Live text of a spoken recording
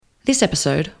This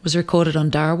episode was recorded on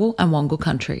Dharawal and Wongal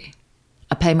country.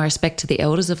 I pay my respect to the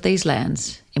elders of these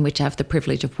lands in which I have the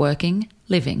privilege of working,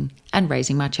 living and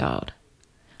raising my child.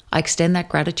 I extend that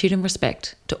gratitude and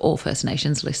respect to all First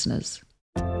Nations listeners.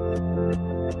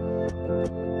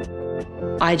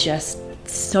 I just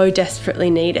so desperately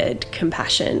needed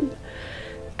compassion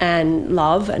and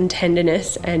love and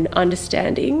tenderness and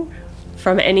understanding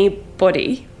from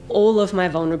anybody. All of my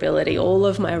vulnerability, all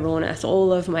of my rawness,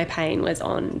 all of my pain was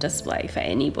on display for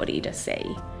anybody to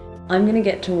see. I'm going to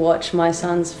get to watch my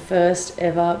son's first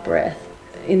ever breath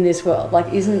in this world.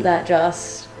 Like, isn't that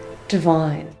just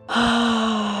divine? Babe,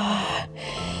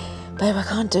 I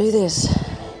can't do this.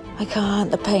 I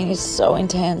can't. The pain is so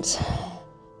intense.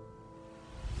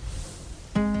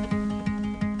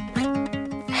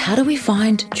 How do we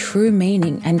find true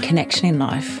meaning and connection in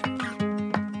life?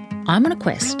 I'm on a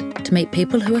quest to meet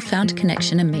people who have found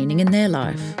connection and meaning in their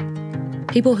life.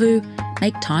 People who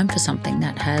make time for something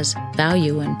that has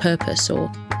value and purpose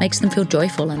or makes them feel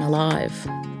joyful and alive.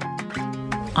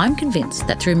 I'm convinced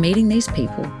that through meeting these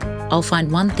people, I'll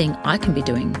find one thing I can be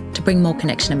doing to bring more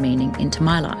connection and meaning into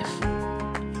my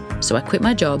life. So I quit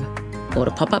my job, bought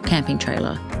a pop-up camping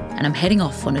trailer, and I'm heading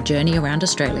off on a journey around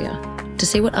Australia to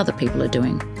see what other people are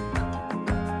doing.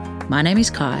 My name is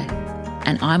Kai,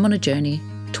 and I'm on a journey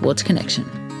towards connection.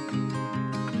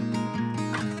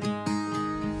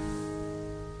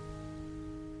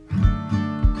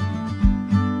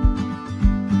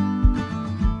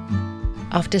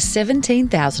 After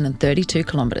 17,032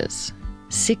 kilometres,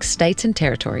 6 states and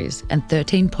territories and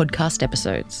 13 podcast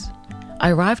episodes,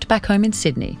 I arrived back home in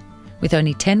Sydney with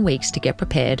only 10 weeks to get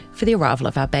prepared for the arrival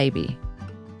of our baby.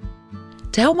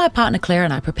 To help my partner Claire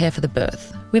and I prepare for the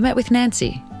birth, we met with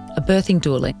Nancy, a birthing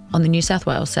doula on the New South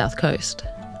Wales South Coast.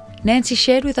 Nancy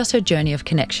shared with us her journey of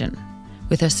connection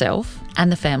with herself and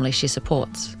the family she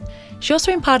supports. She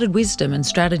also imparted wisdom and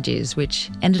strategies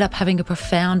which ended up having a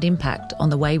profound impact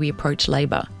on the way we approach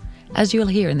labour, as you'll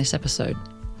hear in this episode.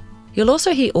 You'll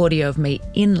also hear audio of me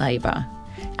in labour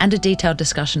and a detailed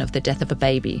discussion of the death of a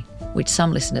baby, which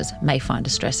some listeners may find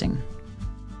distressing.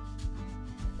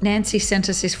 Nancy sent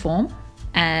us this form.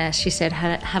 She said,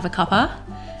 have a cuppa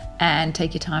and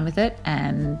take your time with it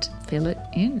and fill it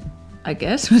in, I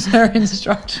guess, was her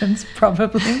instructions,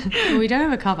 probably. We don't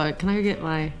have a cuppa. Can I get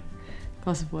my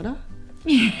glass of water?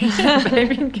 Yeah,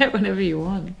 baby, you can get whatever you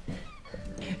want.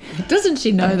 Doesn't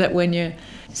she know that when you're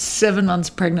 7 months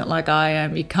pregnant like I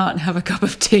am, you can't have a cup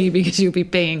of tea because you'll be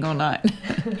peeing all night?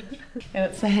 Yeah,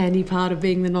 that's the handy part of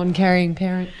being the non-carrying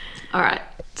parent. All right,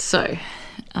 so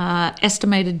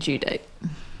estimated due date.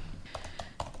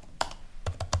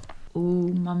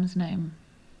 Ooh, mum's name.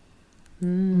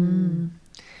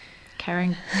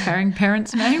 Carrying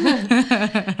parent's name.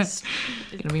 It's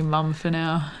gonna be mum for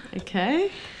now.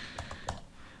 Okay.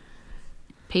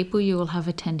 People you will have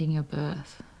attending your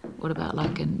birth. What about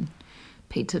like a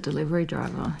pizza delivery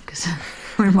driver? Because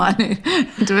we might need,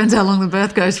 it depends how long the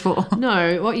birth goes for.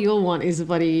 No, what you'll want is a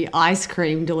bloody ice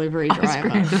cream delivery driver.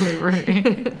 Ice cream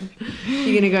delivery. You're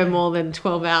going to go more than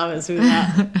 12 hours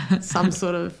without some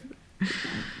sort of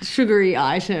sugary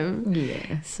item.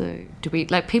 Yeah. So do we,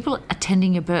 like, people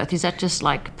attending your birth, is that just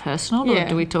like personal or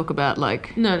do we talk about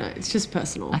like... No, it's just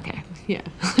personal. Okay. Yeah.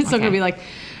 It's not going to be like,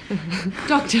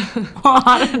 doctor. Well,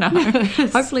 I don't know.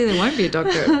 Hopefully there won't be a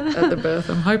doctor at the birth.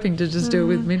 I'm hoping to just do it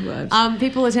with midwives.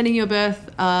 People attending your birth,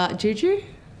 Juju,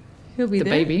 he'll be the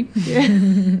there. Baby. Yeah.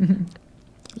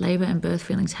 Labour and birth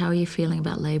feelings. How are you feeling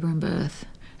about labour and birth?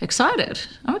 Excited.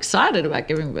 I'm excited about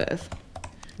giving birth.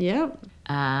 Yeah.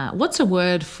 What's a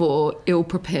word for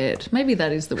ill-prepared? Maybe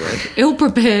that is the word.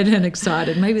 Ill-prepared and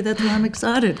excited. Maybe that's why I'm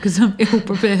excited, because I'm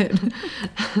ill-prepared.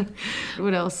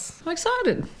 What else? I'm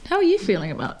excited. How are you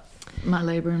feeling about my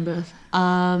labour and birth?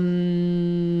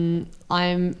 I'm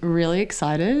really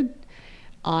excited.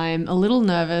 I'm a little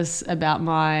nervous about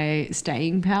my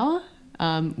staying power,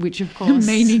 which of course...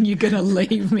 Meaning you're going to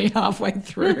leave me halfway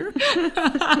through?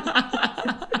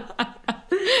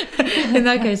 In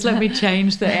that case, let me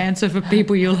change the answer for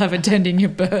people you'll have attending your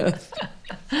birth.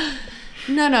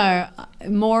 No,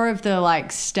 more of the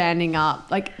like standing up.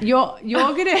 Like you're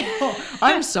gonna.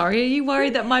 I'm sorry. Are you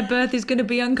worried that my birth is going to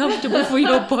be uncomfortable for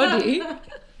your body?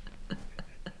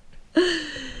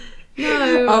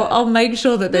 No. I'll make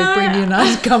sure that they bring you a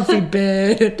nice comfy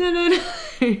bed. No.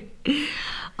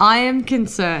 I am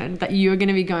concerned that you're going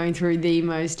to be going through the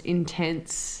most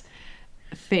intense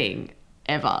thing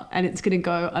ever, and it's going to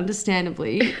go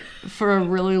understandably for a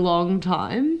really long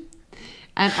time,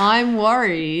 and I'm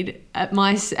worried at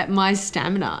my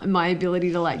stamina and my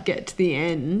ability to like get to the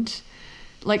end.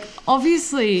 Like,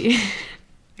 obviously,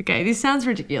 okay, this sounds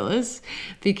ridiculous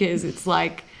because it's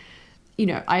like you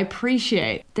know, I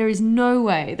appreciate there is no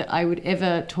way that I would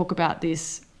ever talk about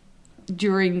this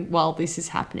while this is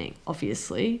happening,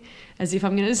 obviously, as if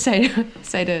I'm going to say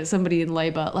to somebody in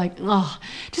labour, like, oh,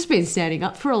 just been standing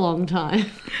up for a long time.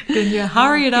 Can you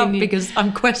hurry it up because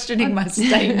I'm questioning my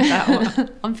staying power.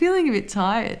 I'm feeling a bit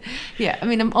tired. Yeah, I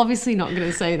mean, I'm obviously not going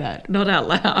to say that. Not out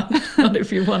loud. Not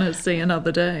if you want to see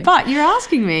another day. But you're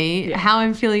asking me how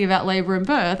I'm feeling about labour and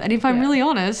birth, and if I'm really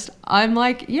honest, I'm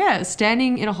like,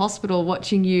 standing in a hospital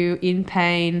watching you in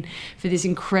pain for this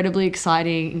incredibly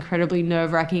exciting, incredibly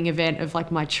nerve-wracking event of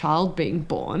like my child being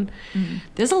born,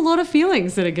 there's a lot of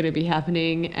feelings that are going to be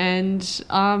happening, and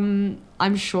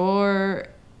I'm sure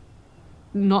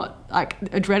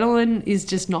adrenaline is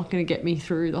just not going to get me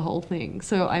through the whole thing.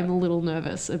 So I'm a little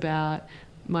nervous about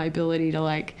my ability to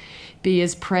like be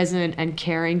as present and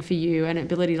caring for you, and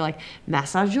ability to like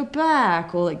massage your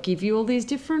back or like give you all these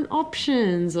different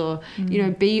options, or you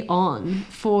know, be on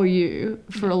for you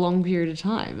for a long period of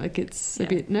time. Like it's a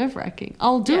bit nerve-wracking.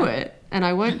 I'll do it, and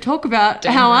I won't talk about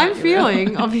how I'm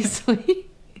feeling, obviously.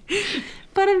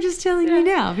 But I'm just telling you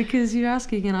now because you're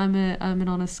asking, and I'm an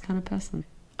honest kind of person.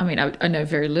 I mean, I know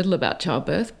very little about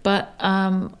childbirth, but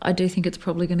I do think it's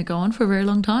probably going to go on for a very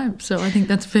long time. So I think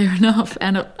that's fair enough.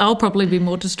 And I'll probably be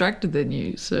more distracted than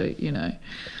you. So, you know.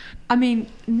 I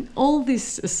mean, all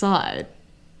this aside,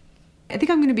 I think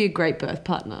I'm going to be a great birth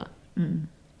partner.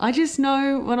 I just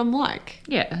know what I'm like.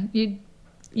 Yeah,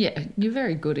 you're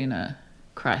very good in a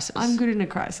crisis. I'm good in a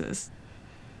crisis.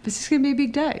 But it's just going to be a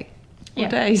big day. Or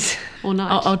days. Or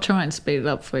nights. I'll try and speed it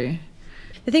up for you.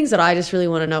 The things that I just really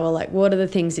want to know are like, what are the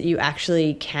things that you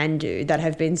actually can do that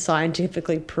have been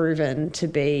scientifically proven to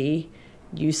be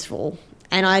useful?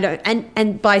 And I don't,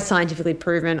 and by scientifically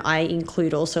proven, I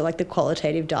include also like the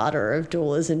qualitative data of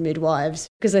doulas and midwives,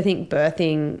 because I think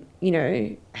birthing, you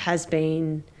know, has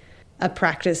been a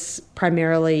practice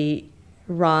primarily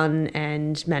run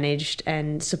and managed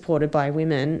and supported by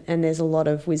women, and there's a lot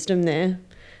of wisdom there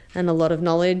and a lot of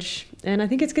knowledge, and I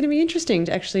think it's going to be interesting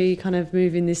to actually kind of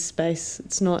move in this space.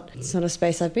 It's not a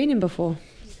space I've been in before.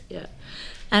 Yeah,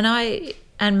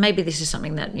 and maybe this is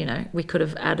something that, you know, we could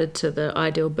have added to the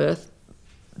ideal birth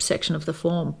section of the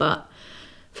form, but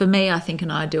for me, I think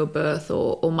an ideal birth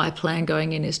or my plan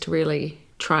going in is to really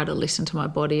try to listen to my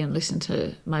body and listen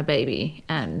to my baby.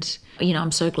 And, you know,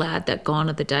 I'm so glad that gone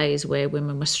are the days where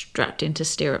women were strapped into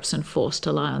stirrups and forced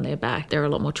to lie on their back. There are a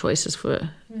lot more choices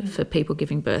for people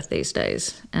giving birth these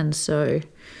days. And so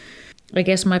I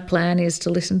guess my plan is to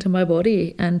listen to my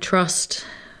body and trust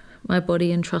my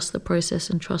body and trust the process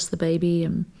and trust the baby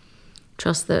and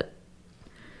trust that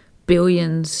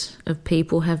billions of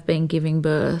people have been giving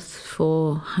birth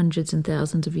for hundreds and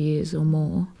thousands of years or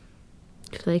more.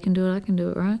 If they can do it, I can do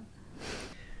it, right?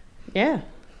 Yeah,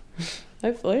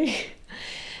 hopefully.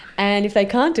 And if they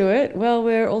can't do it, well,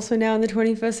 we're also now in the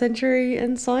 21st century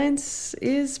and science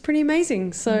is pretty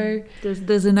amazing. So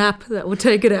there's an app that will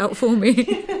take it out for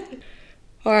me.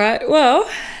 All right, well,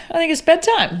 I think it's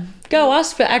bedtime. Go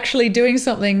us for actually doing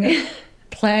something,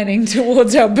 planning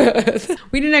towards our birth.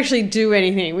 We didn't actually do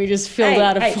anything. We just filled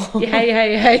out a form.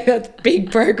 Hey, that's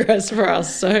big progress for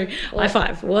us. So high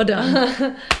five, well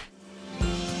done.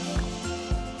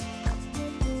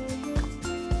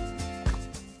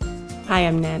 Hi,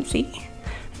 I'm Nancy.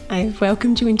 I've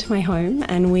welcomed you into my home,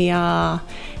 and we are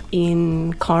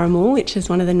in Corrimal, which is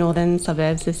one of the northern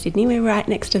suburbs of Sydney. We're right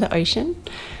next to the ocean.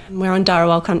 We're on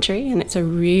Dharawal country, and it's a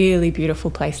really beautiful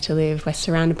place to live. We're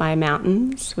surrounded by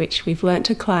mountains, which we've learnt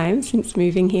to climb since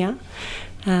moving here.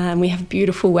 We have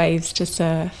beautiful waves to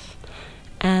surf,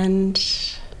 and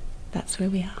that's where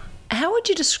we are. How would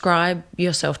you describe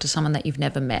yourself to someone that you've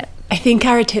never met? I think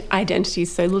our identity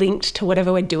is so linked to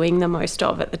whatever we're doing the most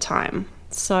of at the time.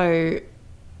 So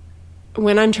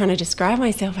when I'm trying to describe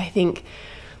myself, I think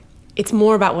it's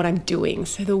more about what I'm doing.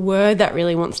 So the word that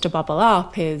really wants to bubble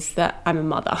up is that I'm a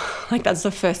mother. Like, that's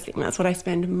the first thing. That's what I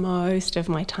spend most of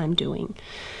my time doing.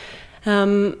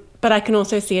 But I can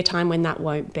also see a time when that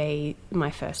won't be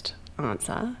my first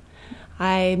answer.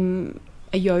 I'm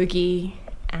a yogi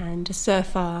and a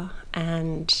surfer,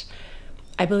 and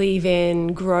I believe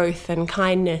in growth and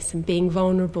kindness and being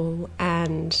vulnerable,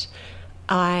 and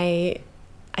I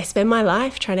spend my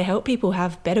life trying to help people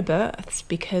have better births,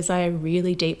 because I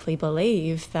really deeply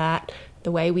believe that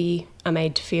the way we are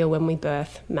made to feel when we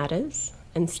birth matters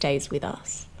and stays with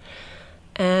us.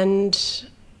 And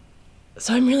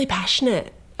so I'm really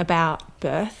passionate about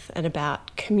birth and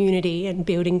about community and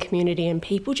building community and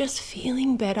people just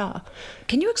feeling better.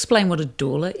 Can you explain what a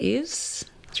doula is?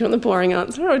 Do you want the boring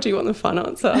answer or do you want the fun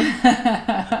answer?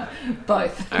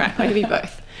 Both. All right, I'll give you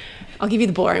both. I'll give you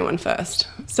the boring one first.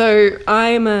 So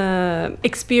I'm a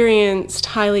experienced,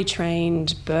 highly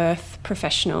trained birth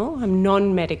professional. I'm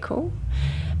non-medical,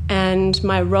 and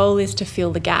my role is to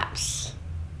fill the gaps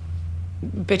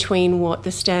between what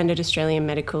the standard Australian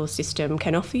medical system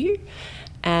can offer you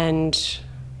and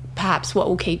perhaps what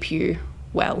will keep you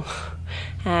well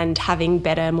and having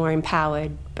better, more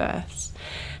empowered births.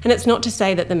 And it's not to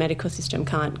say that the medical system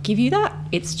can't give you that.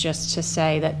 It's just to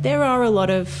say that there are a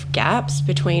lot of gaps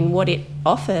between what it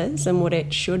offers and what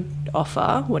it should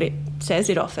offer, what it says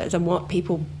it offers, and what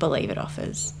people believe it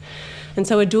offers. And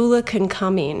so a doula can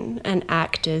come in and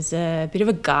act as a bit of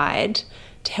a guide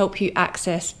to help you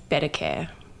access better care,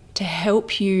 to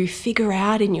help you figure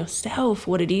out in yourself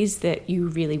what it is that you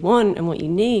really want and what you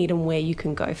need and where you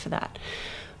can go for that,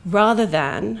 rather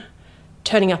than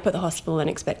turning up at the hospital and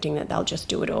expecting that they'll just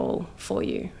do it all for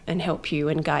you and help you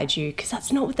and guide you, because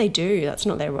that's not what they do. That's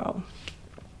not their role.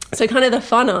 So kind of the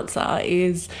fun answer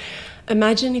is,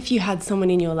 imagine if you had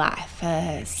someone in your life,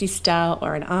 a sister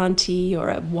or an auntie or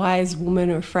a wise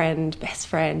woman or friend, best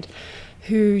friend,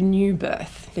 who knew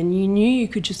birth. Then you knew you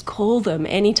could just call them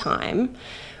anytime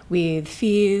with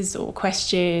fears or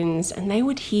questions, and they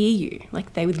would hear you.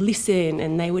 Like, they would listen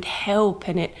and they would help,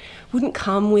 and it wouldn't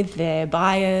come with their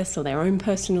bias or their own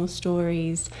personal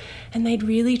stories, and they'd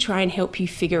really try and help you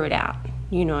figure it out.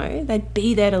 You know, they'd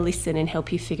be there to listen and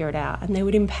help you figure it out, and they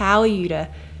would empower you to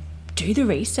do the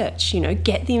research, you know,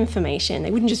 get the information.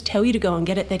 They wouldn't just tell you to go and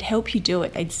get it, they'd help you do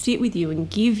it. They'd sit with you and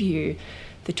give you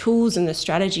the tools and the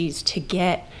strategies to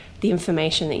get the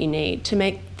information that you need to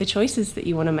make the choices that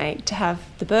you want to make, to have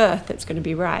the birth that's going to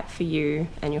be right for you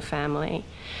and your family.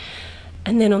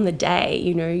 And then on the day,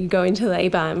 you know, you go into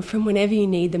labour, and from whenever you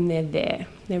need them, they're there.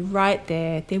 They're right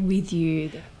there. They're with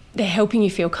you. They're helping you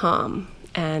feel calm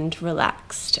and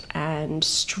relaxed and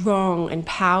strong and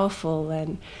powerful,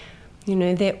 and, you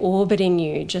know, they're orbiting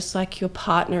you just like your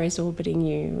partner is orbiting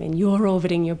you and you're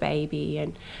orbiting your baby.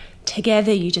 And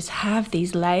together you just have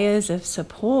these layers of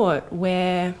support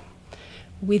where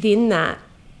within that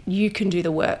you can do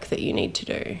the work that you need to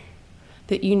do.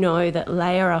 That you know that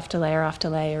layer after layer after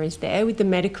layer is there with the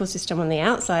medical system on the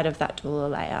outside of that doula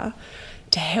layer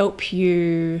to help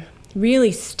you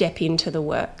really step into the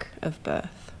work of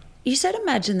birth. You said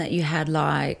imagine that you had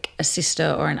like a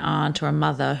sister or an aunt or a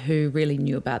mother who really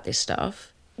knew about this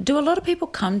stuff. Do a lot of people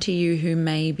come to you who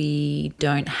maybe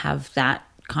don't have that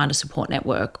kind of support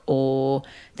network, or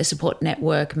the support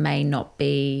network may not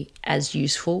be as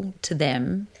useful to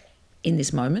them in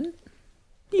this moment?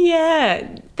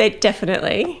 Yeah, they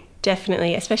definitely,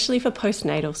 especially for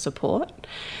postnatal support.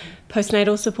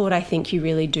 Postnatal support, I think you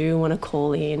really do want to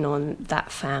call in on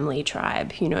that family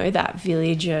tribe, you know, that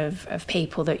village of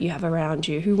people that you have around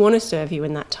you who want to serve you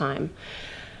in that time.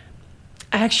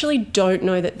 I actually don't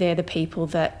know that they're the people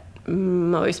that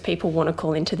most people want to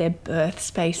call into their birth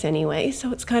space anyway,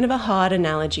 so it's kind of a hard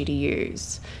analogy to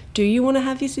use. Do you want to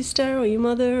have your sister or your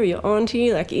mother or your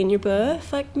auntie like in your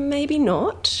birth? Like, maybe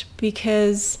not,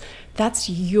 because that's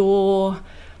your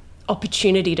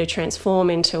opportunity to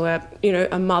transform into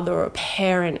a mother or a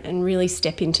parent and really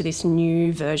step into this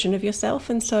new version of yourself.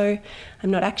 And so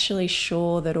I'm not actually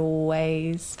sure that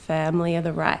always family are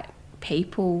the right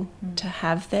people to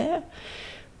have there.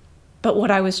 But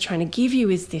what I was trying to give you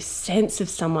is this sense of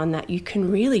someone that you can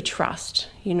really trust,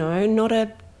 you know, not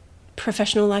a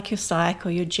professional like your psych or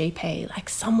your GP, like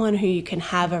someone who you can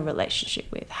have a relationship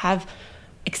with,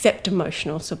 accept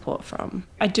emotional support from.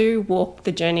 I do walk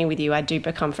the journey with you. I do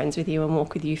become friends with you and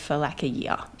walk with you for like a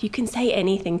year. You can say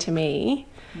anything to me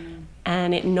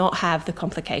and it not have the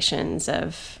complications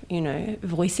of, you know,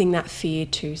 voicing that fear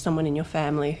to someone in your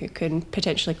family who can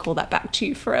potentially call that back to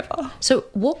you forever. So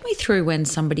walk me through when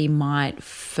somebody might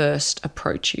first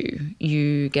approach you.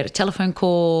 You get a telephone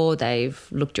call, they've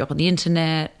looked you up on the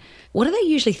internet. What are they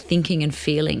usually thinking and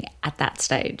feeling at that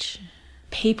stage?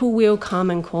 People will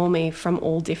come and call me from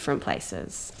all different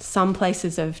places. Some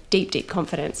places of deep, deep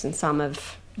confidence and some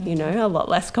of, you know, a lot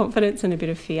less confidence and a bit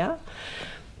of fear.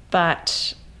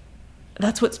 But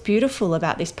that's what's beautiful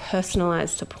about this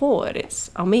personalised support.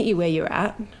 It's, I'll meet you where you're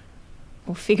at.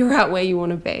 We'll figure out where you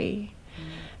want to be.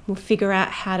 We'll figure out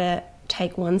how to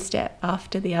take one step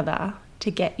after the other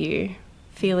to get you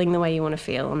feeling the way you want to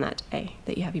feel on that day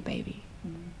that you have your baby.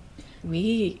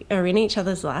 We are in each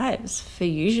other's lives for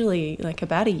usually like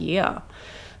about a year.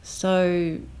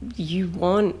 So you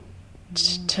want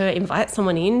to invite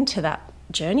someone into that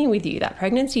journey with you, that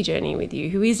pregnancy journey with you,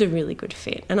 who is a really good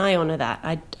fit. And I honour that.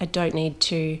 I don't need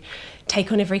to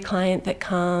take on every client that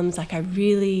comes. Like, I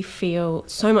really feel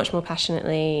so much more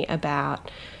passionately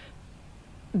about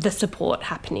the support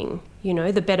happening, you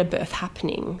know, the better birth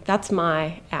happening. That's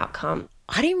my outcome.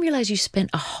 I didn't realise you spent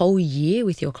a whole year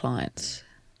with your clients.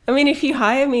 I mean, if you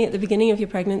hire me at the beginning of your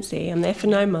pregnancy, I'm there for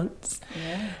 9 months.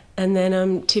 Yeah. And then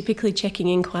I'm typically checking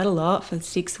in quite a lot for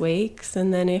 6 weeks.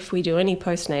 And then if we do any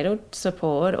postnatal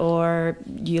support, or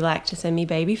you like to send me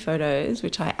baby photos,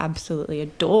 which I absolutely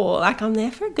adore, like I'm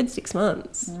there for a good 6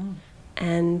 months. Mm.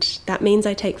 And that means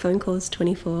I take phone calls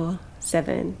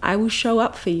 24/7. I will show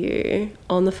up for you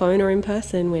on the phone or in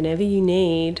person whenever you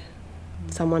need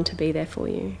someone to be there for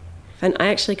you. And I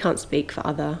actually can't speak for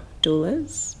other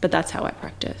doulas, but that's how I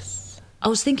practice. I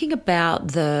was thinking about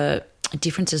the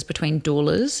differences between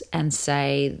doulas and,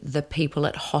 say, the people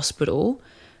at hospital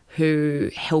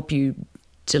who help you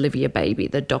deliver your baby,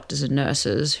 the doctors and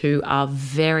nurses who are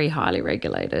very highly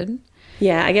regulated.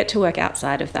 Yeah, I get to work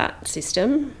outside of that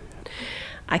system.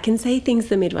 I can say things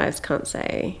the midwives can't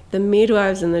say. The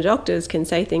midwives and the doctors can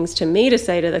say things to me to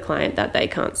say to the client that they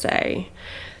can't say.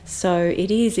 So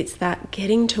it's that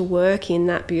getting to work in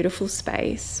that beautiful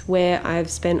space where I've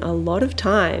spent a lot of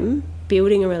time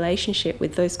building a relationship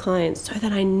with those clients so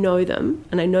that I know them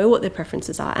and I know what their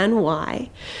preferences are and why,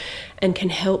 and can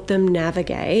help them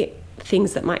navigate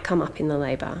things that might come up in the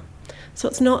labour. So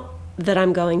it's not that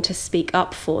I'm going to speak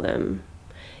up for them.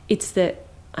 It's that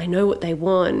I know what they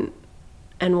want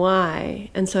and why.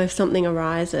 And so if something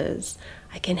arises,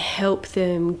 I can help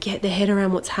them get their head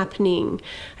around what's happening.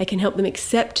 I can help them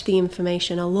accept the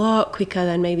information a lot quicker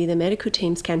than maybe the medical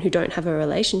teams can, who don't have a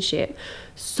relationship,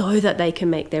 so that they can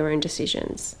make their own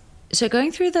decisions. So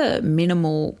going through the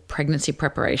minimal pregnancy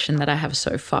preparation that I have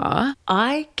so far,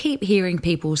 I keep hearing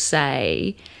people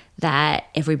say that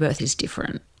every birth is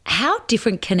different. How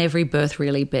different can every birth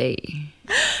really be?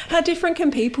 How different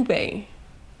can people be?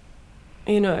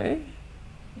 You know?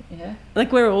 Yeah.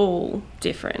 Like, we're all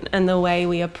different, and the way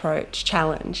we approach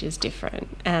challenge is different,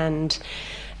 and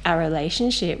our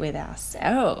relationship with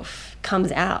ourselves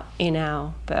comes out in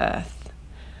our birth,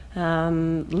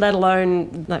 let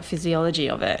alone like physiology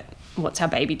of it. What's our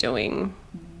baby doing?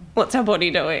 What's our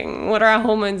body doing? What are our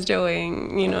hormones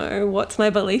doing? You know, what's my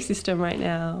belief system right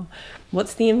now?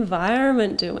 What's the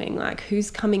environment doing? Like,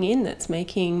 who's coming in that's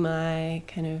making my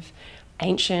kind of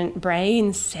ancient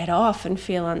brain set off and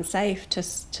feel unsafe to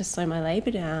slow my labour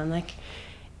down? Like,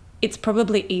 it's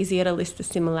probably easier to list the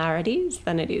similarities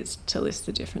than it is to list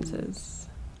the differences.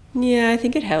 Yeah, I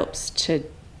think it helps to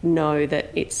know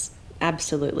that it's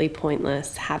absolutely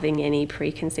pointless having any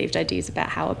preconceived ideas about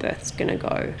how a birth's going to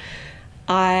go.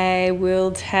 I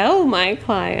will tell my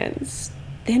clients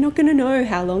they're not going to know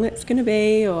how long it's going to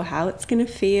be, or how it's going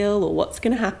to feel, or what's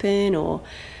going to happen, or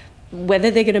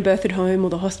whether they're going to birth at home or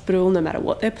the hospital, no matter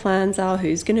what their plans are,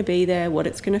 who's going to be there, what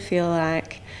it's going to feel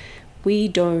like. We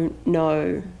don't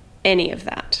know any of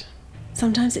that.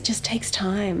 Sometimes it just takes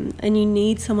time, and you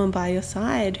need someone by your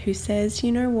side who says,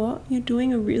 you know what, you're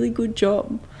doing a really good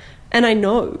job. And I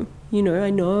know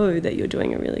that you're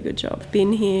doing a really good job.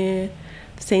 Been here,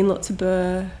 seen lots of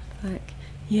birth. Like,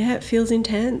 yeah, it feels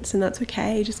intense, and that's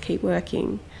okay. Just keep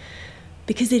working.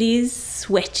 Because it is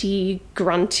sweaty,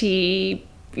 grunty,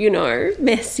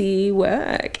 messy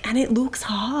work, and it looks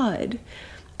hard,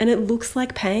 and it looks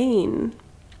like pain.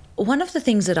 One of the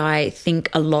things that I think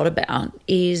a lot about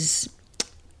is,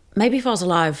 maybe if I was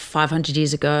alive 500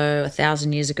 years ago,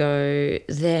 1,000 years ago,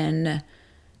 then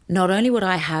not only would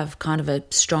I have kind of a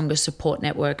stronger support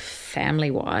network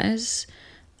family-wise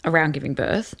around giving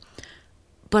birth,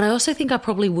 but I also think I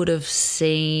probably would have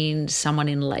seen someone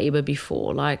in labour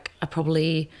before. Like, I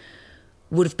probably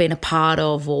would have been a part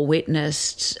of or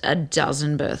witnessed a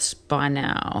dozen births by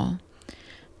now.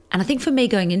 And I think for me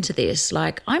going into this,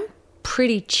 like, I'm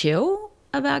pretty chill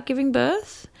about giving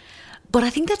birth, but I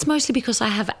think that's mostly because I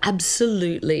have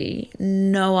absolutely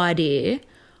no idea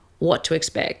what to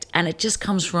expect, and it just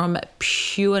comes from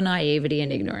pure naivety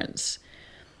and ignorance.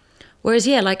 Whereas,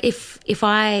 yeah, like if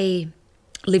I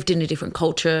lived in a different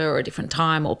culture or a different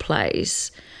time or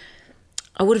place,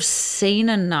 I would have seen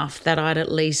enough that I'd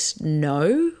at least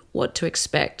know what to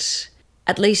expect,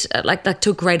 at least like to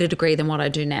a greater degree than what I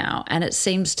do now. And it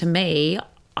seems to me,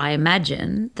 I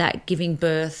imagine, that giving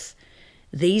birth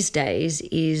these days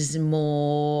is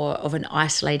more of an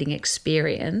isolating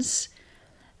experience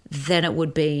than it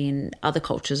would be in other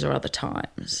cultures or other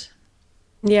times.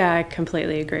 Yeah, I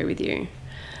completely agree with you.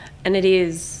 And it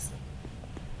is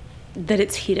that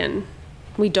it's hidden.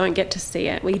 We don't get to see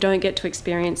it. We don't get to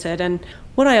experience it. And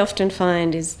what I often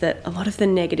find is that a lot of the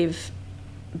negative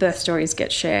birth stories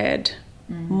get shared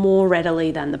more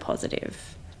readily than the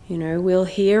positive. We'll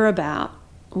hear about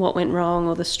what went wrong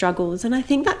or the struggles, and I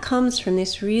think that comes from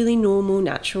this really normal,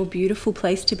 natural, beautiful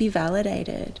place to be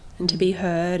validated and to be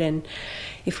heard. And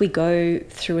if we go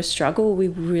through a struggle, we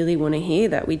really want to hear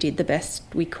that we did the best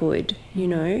we could, you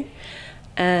know.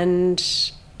 And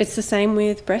it's the same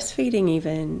with breastfeeding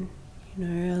even. You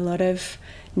know, a lot of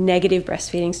negative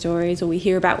breastfeeding stories, or we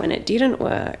hear about when it didn't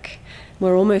work.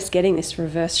 We're almost getting this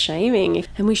reverse shaming,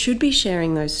 and we should be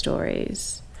sharing those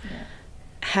stories. Yeah.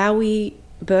 How we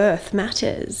birth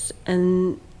matters,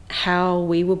 and how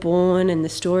we were born and the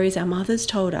stories our mothers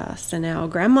told us and our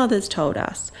grandmothers told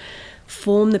us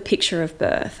form the picture of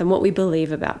birth and what we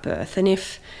believe about birth. And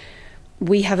if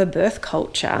we have a birth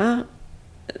culture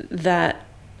that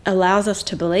allows us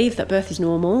to believe that birth is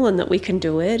normal and that we can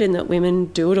do it and that women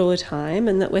do it all the time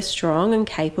and that we're strong and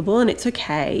capable and it's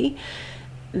okay,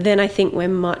 then I think we're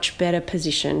much better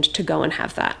positioned to go and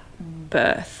have that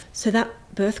birth. So that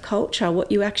birth culture, what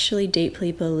you actually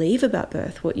deeply believe about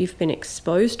birth, what you've been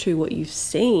exposed to, what you've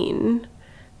seen,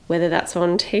 whether that's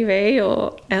on TV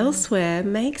or elsewhere,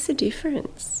 makes a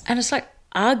difference. And it's like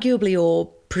arguably or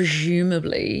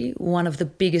presumably one of the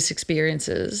biggest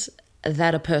experiences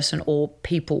that a person or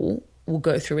people will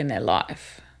go through in their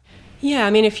life. Yeah, I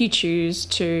mean, if you choose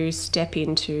to step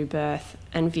into birth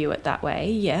and view it that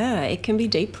way, yeah, it can be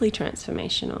deeply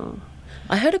transformational.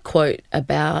 I heard a quote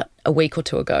about a week or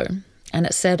two ago, and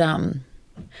it said,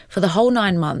 for the whole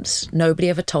 9 months, nobody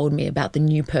ever told me about the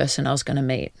new person I was going to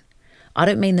meet. I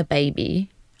don't mean the baby,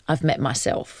 I've met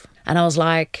myself. And I was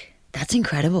like, that's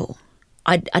incredible.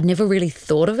 I'd never really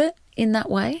thought of it in that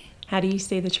way. How do you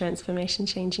see the transformation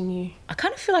changing you? I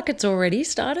kind of feel like it's already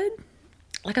started.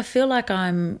 Like I feel like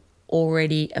I'm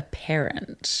already a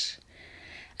parent.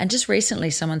 And just recently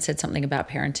someone said something about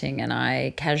parenting and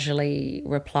I casually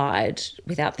replied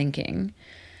without thinking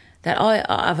that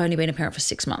I've only been a parent for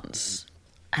 6 months.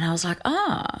 And I was like,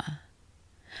 I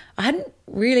hadn't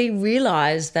really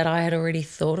realised that I had already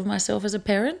thought of myself as a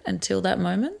parent until that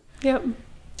moment. Yep.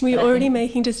 We're already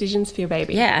making decisions for your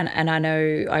baby. Yeah, and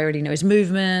I already know his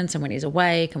movements and when he's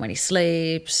awake and when he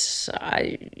sleeps.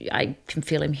 I can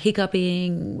feel him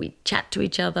hiccuping. We chat to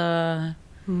each other.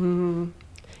 Mm-hmm.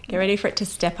 Get ready for it to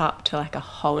step up to like a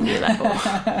whole new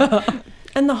level.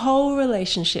 And the whole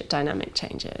relationship dynamic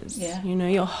changes. Yeah. You know,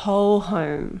 your whole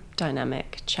home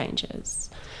dynamic changes.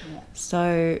 Yeah.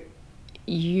 So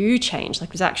you change.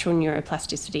 Like there's actual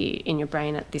neuroplasticity in your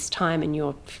brain at this time and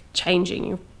you're changing.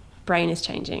 Your brain is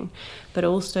changing. But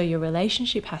also your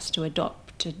relationship has to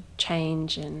adopt to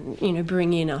change and, you know,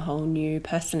 bring in a whole new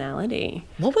personality.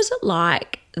 What was it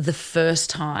like the first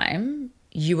time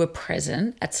you were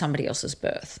present at somebody else's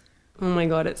birth? Oh my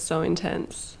God, it's so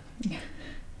intense.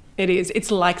 It is. It's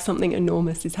like something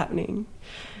enormous is happening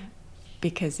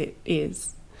because it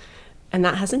is. And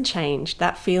that hasn't changed.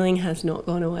 That feeling has not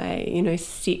gone away. You know,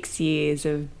 6 years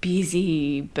of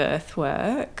busy birth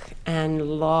work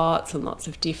and lots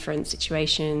of different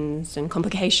situations and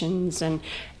complications and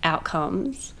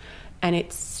outcomes. And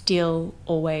it still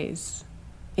always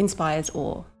inspires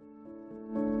awe.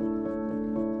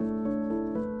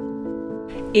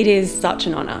 It is such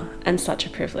an honour and such a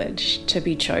privilege to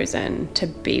be chosen to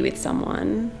be with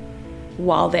someone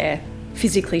while they're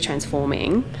physically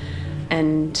transforming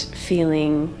and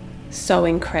feeling so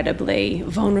incredibly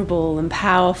vulnerable and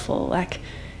powerful. Like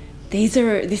this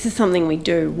is something we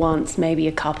do once, maybe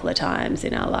a couple of times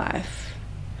in our life.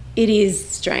 It is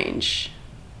strange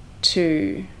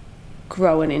to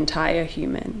grow an entire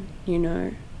human, you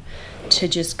know, to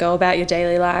just go about your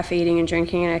daily life, eating and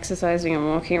drinking and exercising and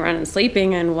walking around and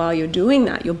sleeping. And while you're doing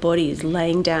that, your body is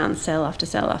laying down cell after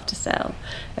cell after cell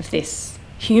of this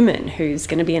human who's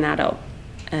going to be an adult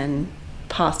and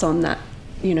pass on that,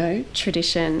 you know,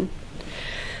 tradition.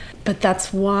 But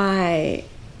that's why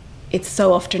it's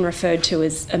so often referred to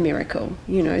as a miracle,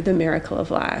 you know, the miracle of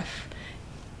life.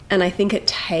 And I think it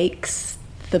takes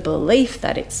the belief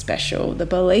that it's special, the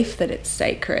belief that it's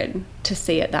sacred, to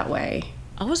see it that way.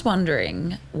 I was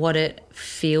wondering what it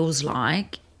feels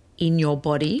like in your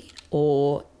body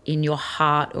or in your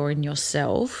heart or in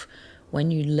yourself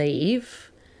when you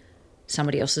leave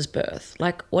somebody else's birth.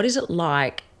 Like, what is it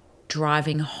like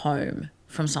driving home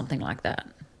from something like that?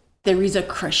 There is a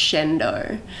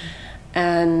crescendo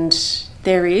and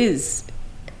there is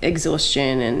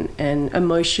exhaustion and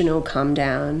emotional come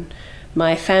down.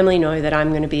 My family know that I'm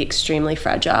going to be extremely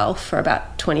fragile for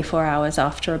about 24 hours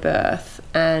after a birth,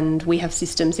 and we have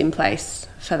systems in place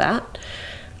for that.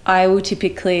 I will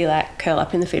typically like curl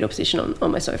up in the fetal position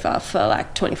on my sofa for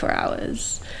like 24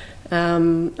 hours. I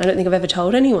don't think I've ever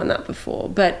told anyone that before,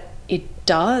 but it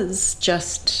does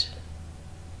just...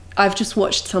 I've just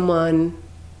watched someone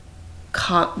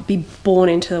be born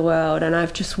into the world, and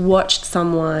I've just watched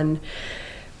someone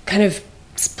kind of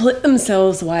split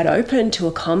themselves wide open to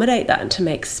accommodate that and to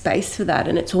make space for that.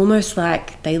 And it's almost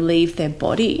like they leave their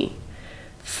body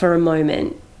for a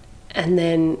moment and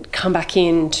then come back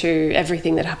into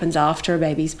everything that happens after a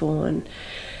baby's born.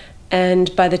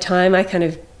 And by the time I kind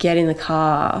of get in the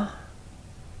car,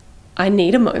 I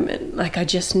need a moment. Like, I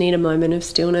just need a moment of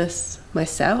stillness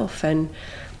myself. And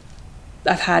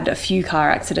I've had a few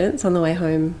car accidents on the way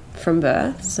home from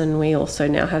births, and we also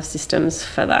now have systems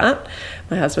for that.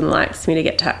 My husband likes me to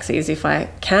get taxis if I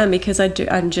can, because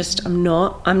I'm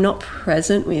not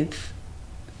present with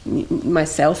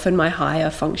myself and my higher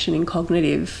functioning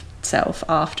cognitive self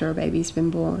after a baby's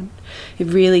been born. It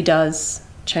really does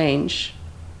change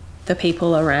the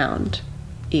people around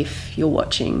if you're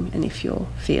watching and if you're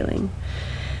feeling.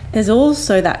 There's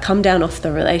also that come down off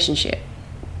the relationship.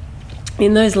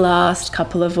 In those last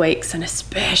couple of weeks, and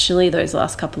especially those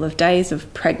last couple of days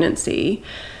of pregnancy,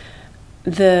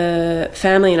 the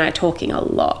family and I talking a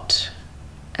lot.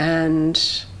 And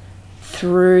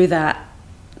through that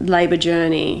labour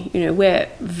journey, we're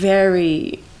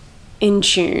very in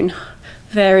tune,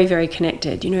 very, very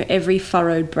connected. Every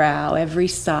furrowed brow, every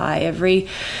sigh, every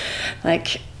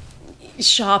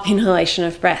sharp inhalation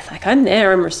of breath, I'm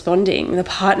there, I'm responding, the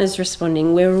partner's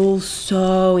responding, we're all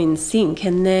so in sync.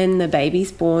 And then the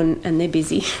baby's born and they're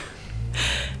busy,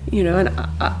 and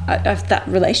that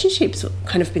relationship's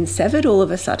kind of been severed all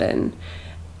of a sudden,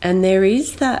 and there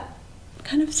is that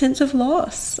kind of sense of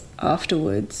loss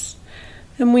afterwards.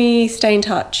 And we stay in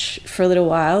touch for a little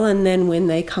while, and then when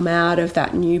they come out of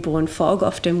that newborn fog,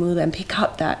 often we'll then pick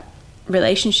up that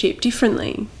relationship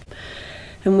differently.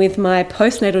 And with my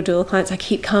postnatal doula clients, I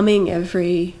keep coming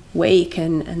every week,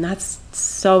 and that's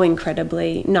so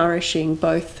incredibly nourishing,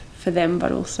 both for them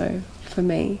but also for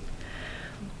me.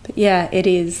 But yeah, it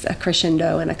is a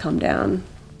crescendo and a come down.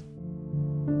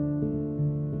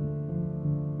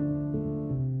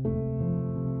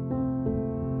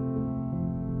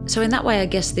 So in that way, I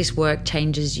guess this work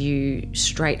changes you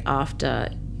straight after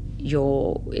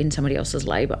you're in somebody else's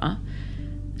labour.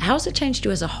 How has it changed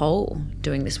you as a whole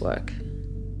doing this work?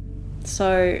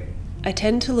 So I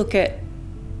tend to look at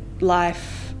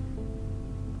life,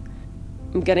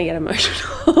 I'm going to get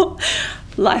emotional,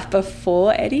 life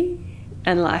before Eddie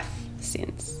and life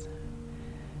since.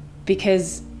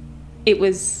 Because it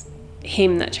was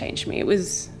him that changed me. It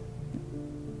was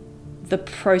the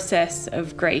process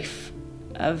of grief,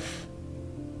 of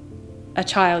a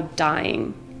child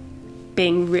dying,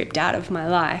 being ripped out of my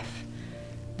life,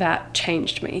 that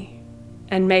changed me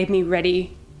and made me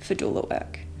ready for doula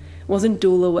work. It wasn't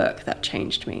doula work that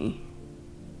changed me.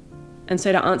 And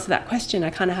so to answer that question, I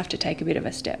kind of have to take a bit of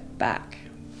a step back.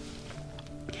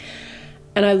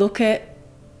 And I look at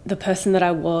the person that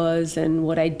I was and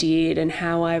what I did and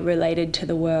how I related to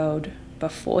the world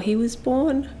before he was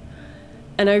born.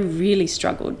 And I really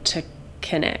struggled to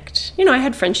connect. I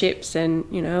had friendships, and,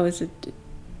 I was a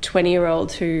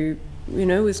 20-year-old who,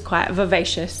 was quite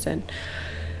vivacious, and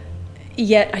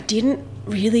yet I didn't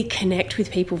really connect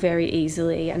with people very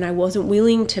easily, and I wasn't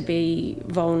willing to be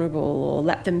vulnerable or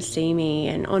let them see me.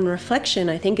 And on reflection,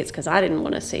 I think it's because I didn't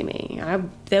want to see me.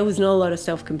 There was not a lot of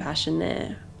self-compassion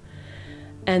there.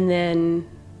 And then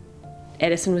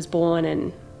Edison was born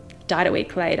and died a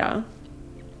week later,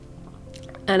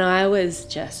 and I was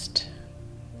just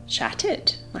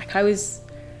shattered.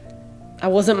 I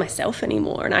wasn't myself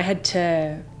anymore, and I had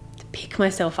to pick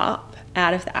myself up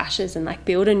out of the ashes and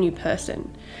build a new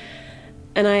person.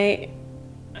 And I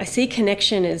see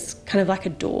connection as kind of like a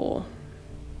door,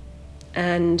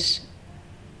 and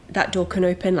that door can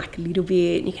open a little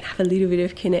bit, and you can have a little bit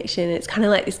of connection. It's kind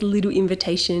of like this little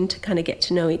invitation to kind of get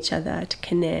to know each other, to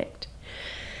connect.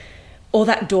 Or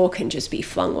that door can just be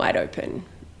flung wide open.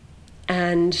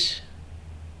 And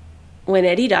when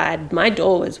Eddie died, my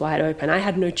door was wide open. I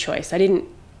had no choice. I didn't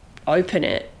open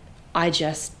it. I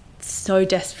just so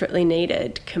desperately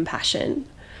needed compassion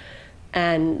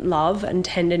and love and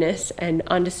tenderness and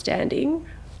understanding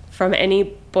from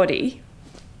anybody,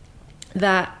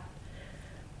 that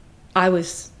I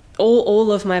was,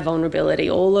 all of my vulnerability,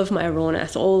 all of my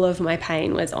rawness, all of my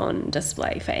pain was on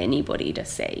display for anybody to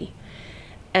see.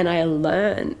 And I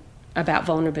learned about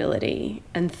vulnerability,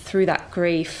 and through that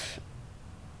grief,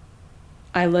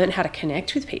 I learned how to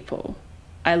connect with people.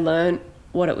 I learned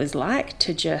what it was like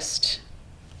to just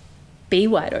be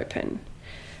wide open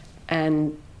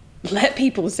and let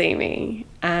people see me.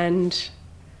 And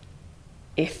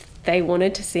if they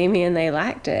wanted to see me and they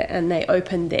liked it and they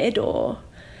opened their door,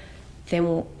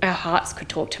 then our hearts could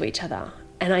talk to each other.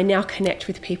 And I now connect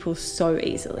with people so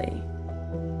easily.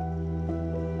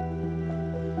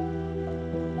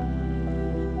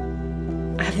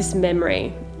 I have this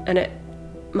memory, and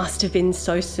must have been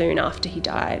so soon after he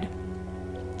died.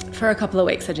 For a couple of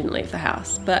weeks I didn't leave the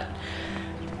house, but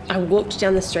I walked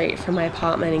down the street from my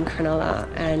apartment in Cronulla,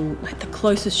 and like the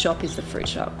closest shop is the fruit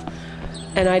shop.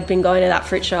 And I'd been going to that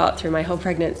fruit shop through my whole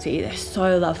pregnancy. They're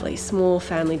so lovely, small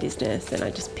family business. And I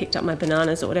just picked up my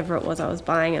bananas or whatever it was I was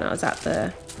buying, and I was at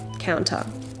the counter.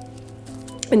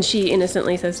 And she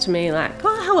innocently says to me like,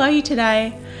 "Oh, how are you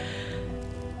today?"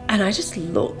 And I just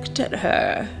looked at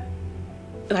her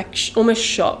like almost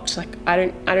shocked. Like, I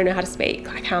don't know how to speak.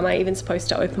 Like, how am I even supposed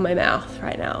to open my mouth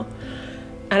right now?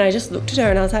 And I just looked at her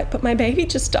and I was like, "But my baby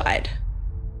just died."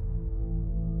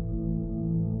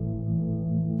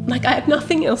 Like, I have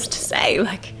nothing else to say.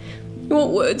 Like, you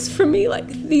want words from me? Like,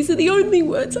 these are the only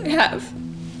words I have.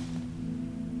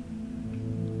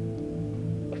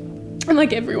 And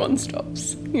like everyone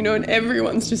stops, you know, and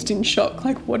everyone's just in shock.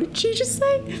 Like, what did she just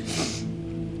say?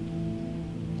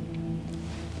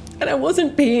 And I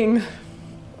wasn't being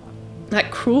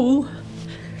like cruel.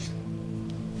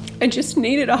 I just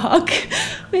needed a hug.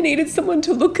 I needed someone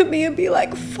to look at me and be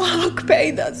like, "Fuck,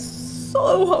 babe, that's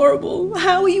so horrible.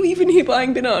 How are you even here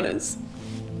buying bananas?"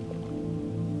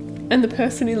 And the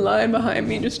person in line behind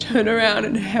me just turned around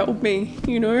and held me,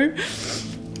 you know?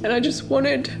 And I just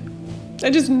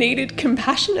needed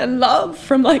compassion and love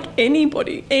from like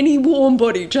anybody, any warm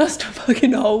body, just to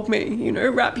fucking hold me, you know,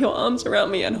 wrap your arms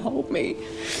around me and hold me.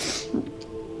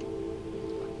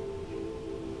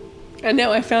 And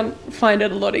now I find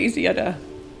it a lot easier to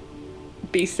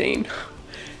be seen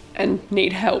and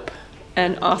need help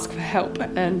and ask for help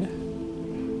and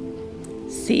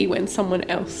see when someone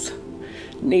else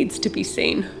needs to be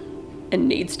seen and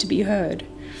needs to be heard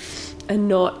and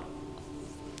not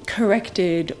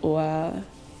corrected or,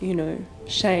 you know,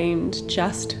 shamed,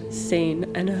 just seen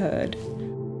and heard.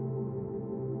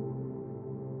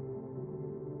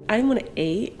 I didn't want to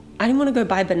eat. I didn't want to go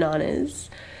buy bananas.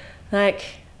 Like,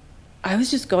 I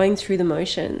was just going through the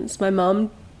motions. My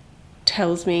mum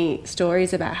tells me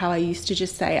stories about how I used to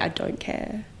just say, "I don't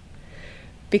care."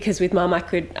 Because with mum, I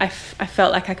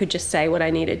felt like I could just say what I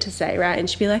needed to say, right? And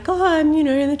she'd be like, "Oh, I'm, you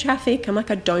know, in the traffic." I'm like,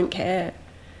 "I don't care."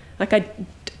 Like,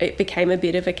 it became a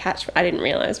bit of a catch. I didn't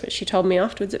realise, but she told me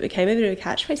afterwards it became a bit of a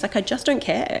catchphrase. Like, I just don't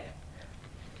care.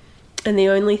 And the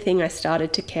only thing I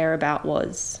started to care about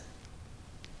was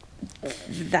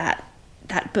that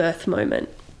birth moment,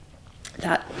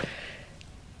 that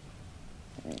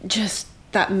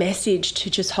message to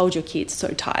just hold your kids so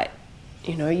tight.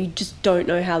 You know, you just don't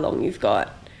know how long you've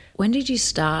got. When did you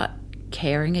start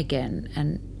caring again,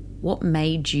 and what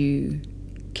made you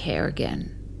care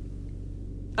again?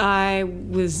 I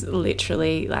was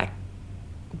literally like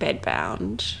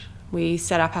bedbound. We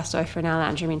set up our sofa in our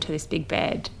lounge room into this big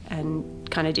bed and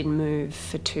kind of didn't move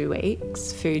for 2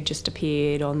 weeks. Food just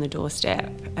appeared on the doorstep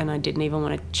and I didn't even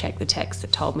want to check the text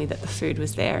that told me that the food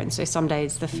was there. And so some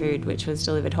days the food, which was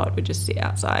delivered hot, would just sit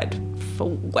outside for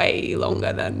way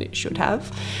longer than it should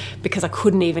have because I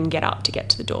couldn't even get up to get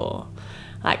to the door.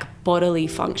 Like, bodily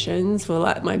functions were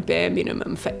like my bare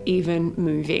minimum for even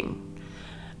moving.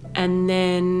 And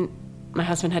then my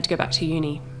husband had to go back to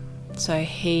uni. So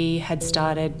he had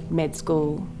started med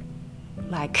school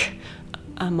like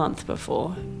a month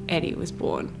before Eddie was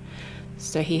born.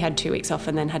 So he had 2 weeks off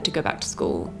and then had to go back to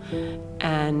school.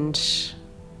 And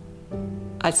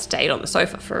I stayed on the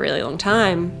sofa for a really long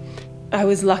time. I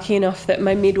was lucky enough that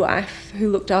my midwife, who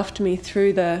looked after me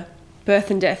through the birth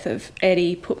and death of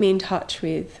Eddie, put me in touch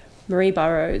with Marie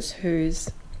Burrows, who's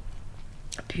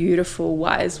a beautiful,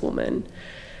 wise woman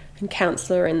and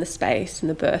counsellor in the space, in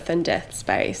the birth and death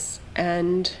space.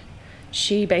 And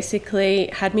she basically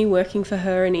had me working for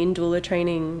her in doula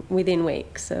training within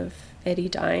weeks of Eddie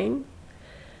dying.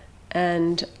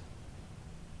 And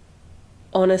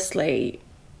honestly,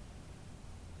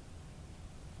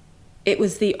 it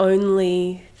was the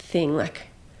only thing, like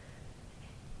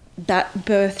that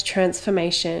birth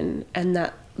transformation and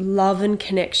that love and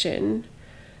connection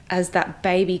as that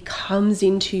baby comes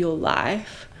into your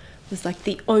life was like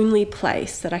the only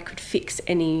place that I could fix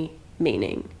any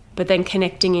meaning. But then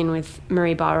connecting in with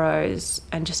Marie Burrows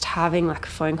and just having like a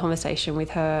phone conversation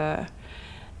with her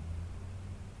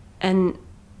and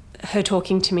her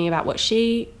talking to me about what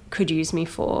she could use me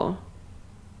for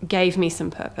gave me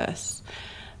some purpose.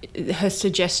 Her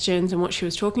suggestions and what she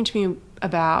was talking to me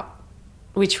about,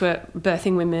 which were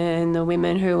birthing women, the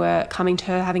women who were coming to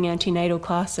her having antenatal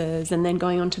classes and then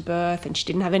going on to birth, and she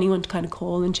didn't have anyone to kind of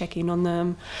call and check in on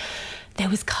them. There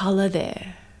was colour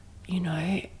there, you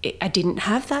know. I didn't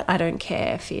have that I don't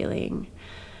care feeling.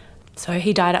 So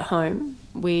he died at home.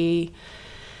 We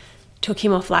took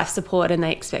him off life support and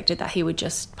they expected that he would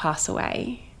just pass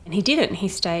away. And he didn't. He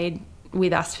stayed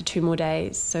with us for 2 more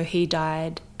days. So he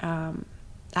died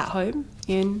at home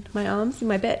in my arms, in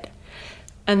my bed.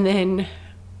 And then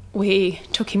we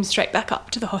took him straight back up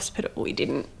to the hospital. We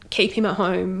didn't keep him at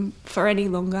home for any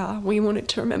longer. We wanted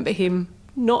to remember him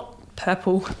not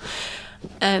purple.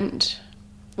 And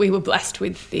we were blessed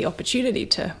with the opportunity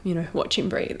to, watch him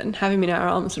breathe and have him in our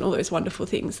arms and all those wonderful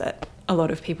things that a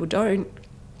lot of people don't.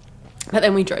 But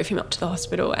then we drove him up to the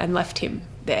hospital and left him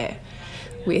there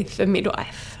with the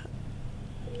midwife.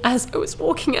 As I was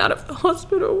walking out of the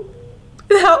hospital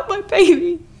without my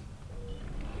baby,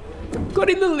 got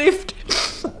in the lift,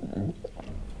 and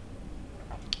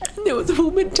there was a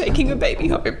woman taking a baby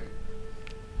home.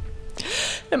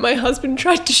 And my husband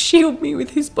tried to shield me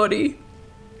with his body.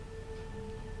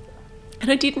 And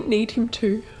I didn't need him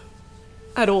to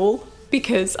at all,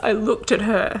 because I looked at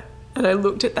her and I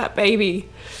looked at that baby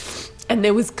and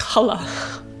there was colour.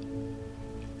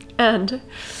 And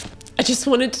I just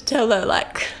wanted to tell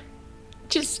her,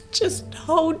 just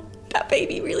hold that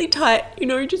baby really tight,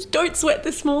 just don't sweat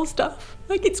the small stuff.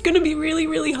 It's going to be really,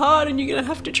 really hard, and you're going to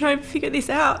have to try and figure this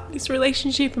out, this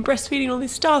relationship and breastfeeding, all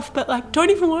this stuff. But don't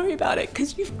even worry about it,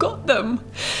 because you've got them.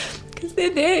 Because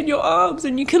they're there in your arms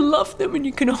and you can love them and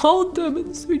you can hold them.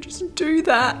 And so just do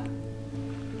that.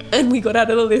 And we got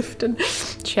out of the lift and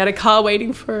she had a car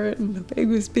waiting for her and the baby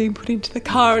was being put into the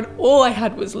car, and all I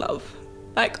had was love.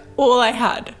 All I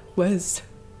had was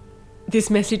this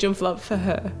message of love for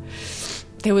her.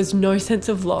 There was no sense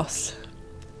of loss.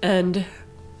 And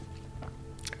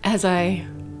as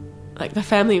the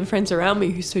family and friends around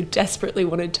me who so desperately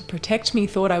wanted to protect me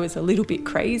thought I was a little bit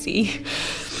crazy,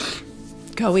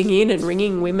 going in and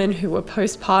ringing women who were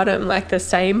postpartum, the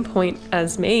same point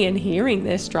as me, and hearing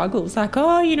their struggles,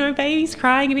 baby's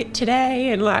crying a bit today,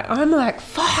 and I'm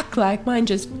fuck, mine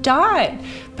just died.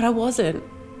 But I wasn't.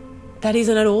 That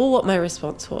isn't at all what my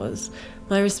response was.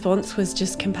 My response was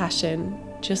just compassion.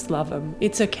 Just love them.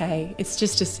 It's okay. It's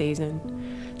just a season.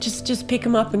 Just pick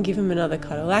them up and give them another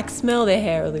cuddle. Smell their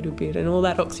hair a little bit, and all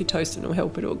that oxytocin will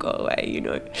help it all go away,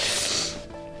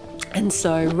 And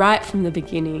so right from the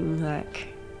beginning,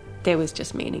 there was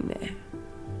just meaning there.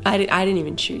 I didn't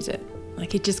even choose it.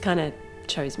 It just kind of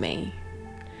chose me.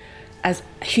 As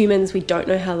humans, we don't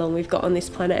know how long we've got on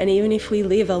this planet, and even if we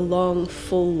live a long,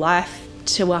 full life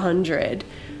to 100,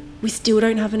 we still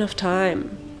don't have enough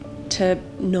time to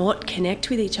not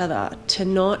connect with each other, to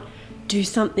not do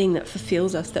something that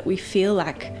fulfills us, that we feel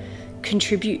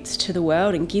contributes to the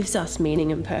world and gives us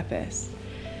meaning and purpose.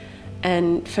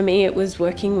 And for me, it was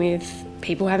working with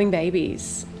people having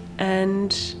babies,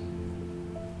 and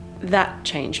that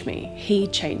changed me. He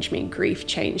changed me. Grief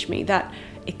changed me. That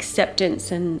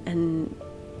acceptance and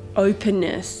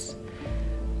openness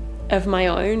of my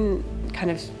own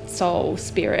kind of soul,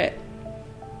 spirit,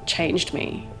 changed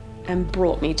me and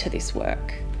brought me to this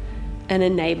work and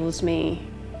enables me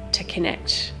to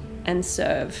connect and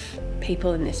serve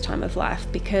people in this time of life,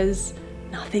 because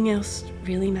nothing else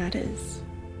really matters.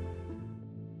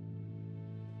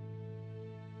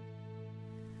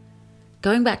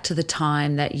 Going back to the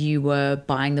time that you were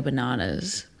buying the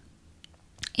bananas,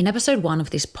 in episode 1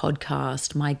 of this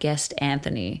podcast, my guest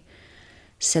Anthony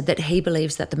said that he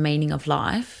believes that the meaning of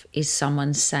life is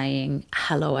someone saying,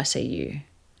 "Hello, I see you."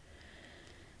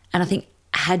 And I think,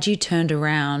 had you turned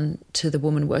around to the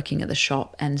woman working at the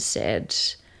shop and said,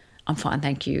 "I'm fine,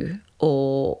 thank you,"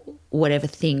 or whatever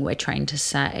thing we're trained to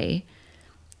say,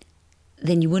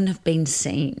 then you wouldn't have been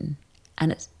seen.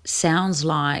 And it sounds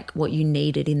like what you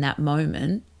needed in that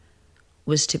moment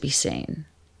was to be seen.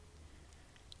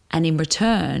 And in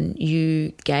return,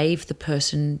 you gave the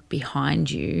person behind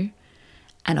you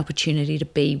an opportunity to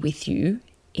be with you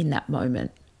in that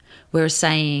moment. Whereas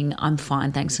saying, "I'm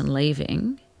fine, thanks," and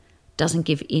leaving doesn't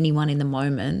give anyone in the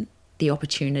moment the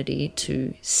opportunity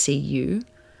to see you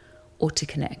or to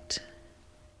connect.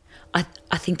 I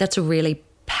think that's a really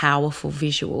powerful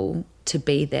visual, to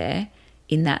be there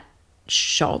in that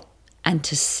shop and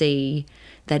to see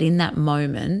that in that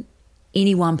moment,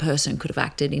 any one person could have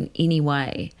acted in any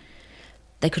way.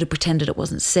 They could have pretended it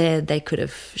wasn't said. They could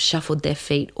have shuffled their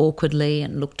feet awkwardly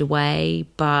and looked away.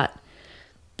 But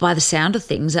by the sound of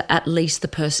things, at least the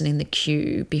person in the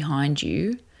queue behind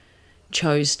you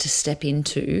chose to step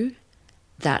into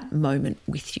that moment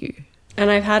with you. And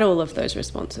I've had all of those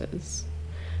responses,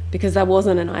 because that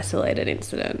wasn't an isolated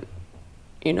incident.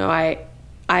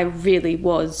 I really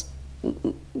was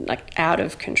out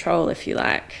of control, if you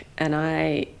like, and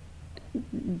I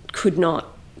could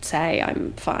not say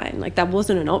I'm fine. That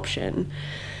wasn't an option.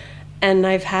 And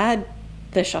I've had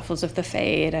the shuffles of the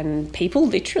feet and people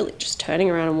literally just turning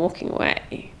around and walking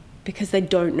away because they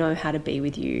don't know how to be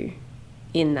with you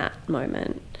in that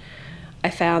moment. I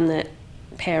found that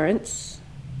parents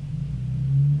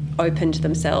opened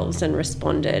themselves and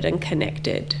responded and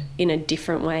connected in a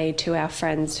different way to our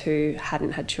friends who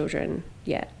hadn't had children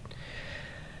yet.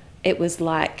 It was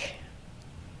like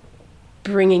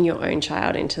bringing your own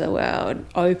child into the world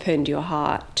opened your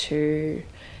heart to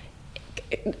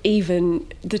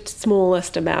even the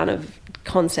smallest amount of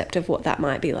concept of what that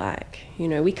might be like. You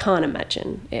know, we can't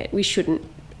imagine it. We shouldn't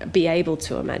be able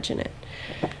to imagine it.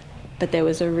 But there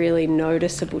was a really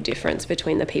noticeable difference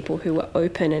between the people who were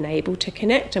open and able to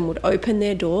connect and would open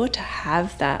their door to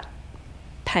have that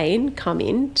pain come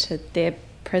into their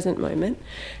present moment,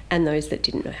 and those that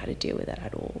didn't know how to deal with it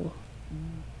at all.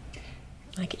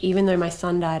 Like, even though my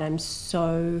son died, I'm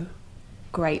so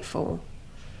grateful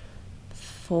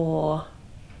for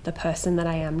the person that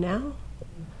I am now,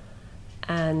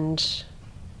 and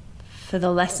for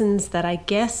the lessons that I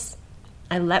guess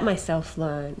I let myself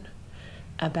learn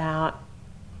about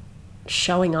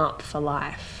showing up for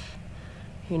life.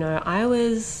 You know, I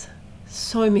was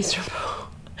so miserable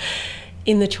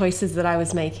in the choices that I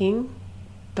was making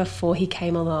before he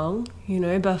came along. You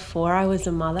know, before I was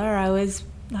a mother, I was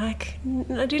like,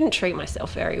 I didn't treat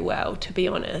myself very well, to be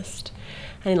honest.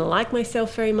 I didn't like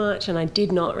myself very much, and I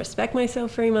did not respect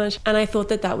myself very much. And I thought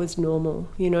that that was normal,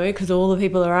 you know, because all the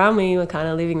people around me were kind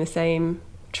of living the same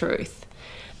truth.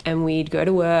 And we'd go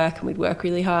to work and we'd work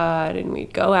really hard, and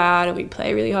we'd go out and we'd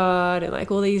play really hard, and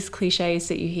like all these cliches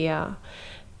that you hear.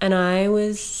 And I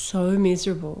was so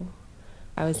miserable.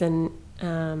 I was an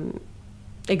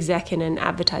exec in an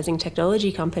advertising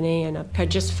technology company, and I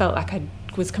just felt like I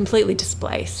was completely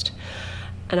displaced.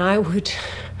 And I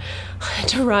had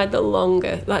to ride the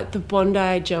longest, like the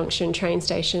Bondi Junction train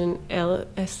station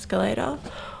escalator.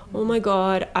 Oh my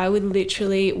God, I would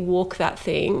literally walk that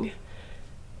thing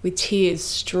with tears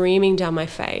streaming down my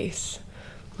face,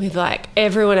 with like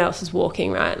everyone else is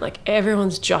walking, right? Like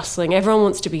everyone's jostling, everyone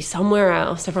wants to be somewhere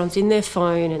else, everyone's in their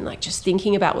phone and like just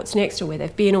thinking about what's next or where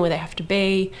they've been or where they have to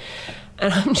be.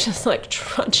 And I'm just like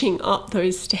trudging up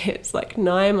those stairs, like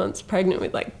 9 months pregnant,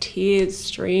 with like tears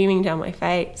streaming down my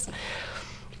face.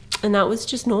 And that was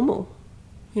just normal.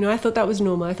 You know, I thought that was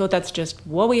normal. I thought that's just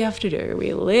what we have to do.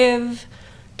 We live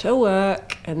to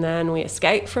work, and then we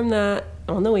escape from that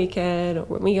on the weekend or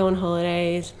when we go on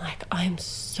holidays. Like, I'm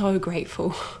so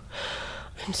grateful.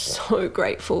 I'm so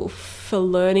grateful for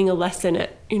learning a lesson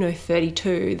at,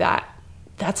 32, that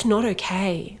that's not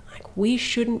okay. Like, we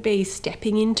shouldn't be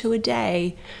stepping into a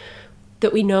day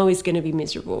that we know is going to be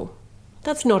miserable.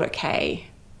 That's not okay.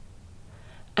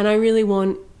 And I really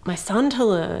want my son to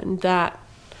learn that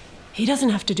he doesn't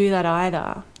have to do that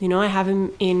either. You know, I have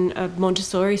him in a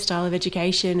Montessori style of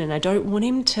education, and I don't want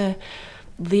him to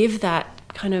live that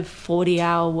kind of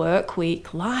 40-hour work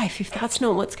week life if that's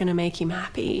not what's going to make him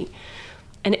happy.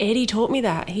 And Eddie taught me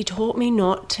that. He taught me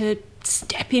not to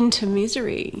step into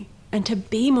misery and to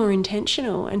be more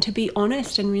intentional and to be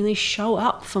honest and really show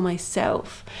up for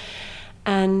myself.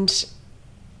 And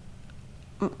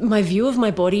my view of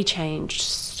my body changed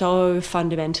so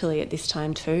fundamentally at this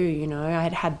time too. You know, I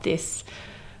had this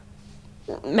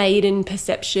maiden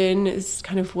perception, is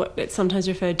kind of what it's sometimes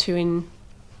referred to in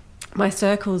my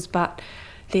circles, but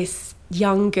this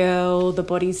young girl, the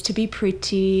body's to be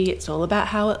pretty, it's all about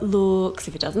how it looks.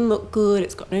 If it doesn't look good,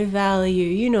 it's got no value,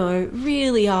 you know,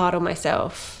 really hard on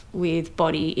myself with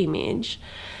body image.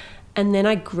 And then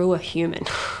I grew a human.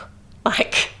 I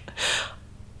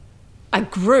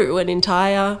grew an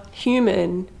entire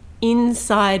human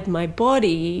inside my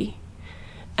body,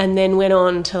 and then went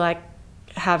on to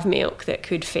have milk that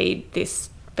could feed this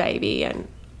baby. And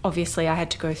obviously I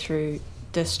had to go through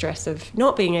the stress of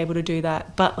not being able to do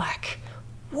that. But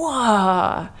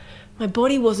whoa, my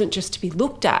body wasn't just to be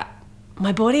looked at.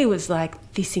 My body was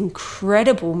like this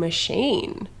incredible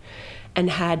machine and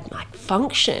had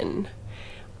function.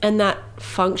 And that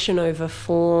function over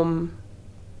form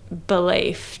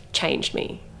belief changed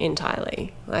me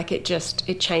entirely.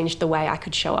 It changed the way I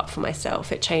could show up for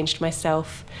myself. It changed my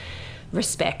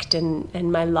self-respect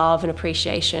and my love and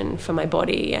appreciation for my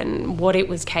body and what it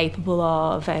was capable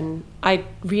of. And I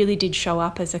really did show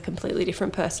up as a completely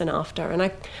different person after. And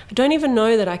I don't even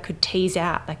know that I could tease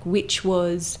out which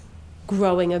was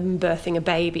growing and birthing a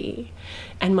baby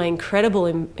and my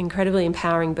incredibly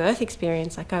empowering birth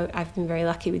experience. I've been very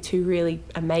lucky with 2 really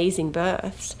amazing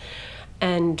births,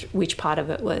 and which part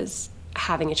of it was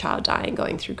having a child die and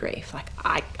going through grief.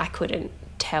 I couldn't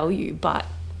tell you, but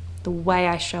the way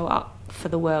I show up for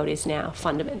the world is now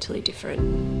fundamentally different.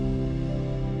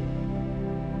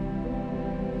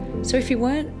 So if you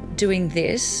weren't doing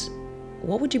this,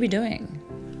 what would you be doing?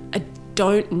 I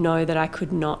don't know that I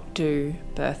could not do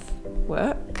birth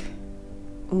work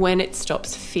when it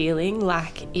stops feeling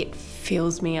like it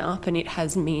fills me up and it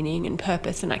has meaning and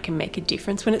purpose and I can make a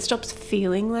difference, when it stops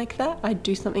feeling like that, I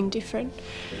do something different.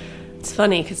 It's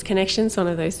funny because connection's one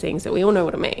of those things that we all know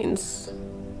what it means.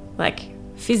 Like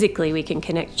physically we can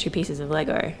connect 2 pieces of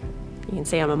Lego. You can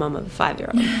see I'm a mum of a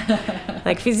 5-year-old.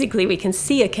 Like physically we can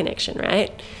see a connection,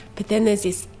 right? But then there's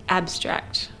this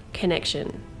abstract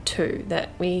connection too that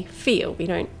we feel, we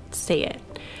don't see it.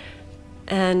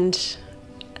 And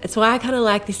it's why I kind of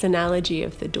like this analogy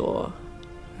of the door,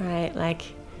 right? Like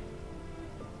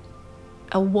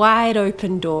a wide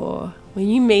open door. When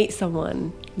you meet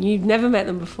someone, you've never met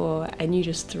them before, and you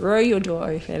just throw your door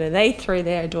open and they throw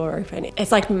their door open.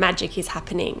 It's like magic is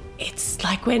happening. It's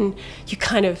like when you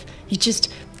just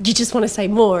want to say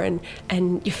more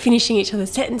and you're finishing each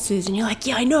other's sentences and you're like,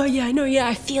 yeah, I know,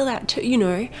 I feel that too, you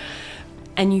know.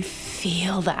 And you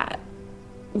feel that.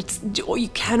 Or you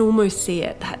can almost see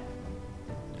it, that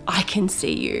I can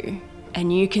see you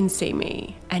and you can see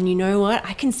me, and you know what,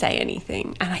 I can say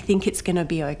anything and I think it's going to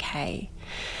be okay.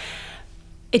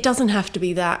 It doesn't have to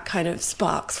be that kind of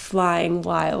sparks flying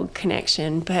wild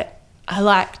connection, but I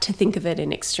like to think of it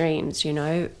in extremes, you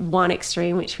know. One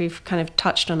extreme, which we've kind of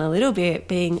touched on a little bit,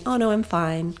 being, oh no, I'm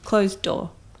fine, closed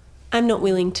door. I'm not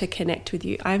willing to connect with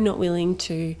you. I'm not willing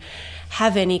to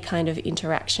have any kind of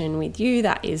interaction with you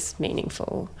that is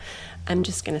meaningful. I'm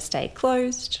just going to stay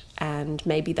closed, and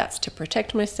maybe that's to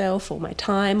protect myself or my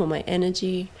time or my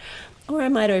energy. Or I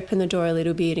might open the door a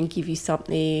little bit and give you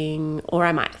something, or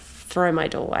I might throw my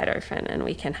door wide open and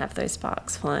we can have those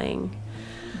sparks flying.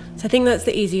 So I think that's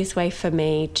the easiest way for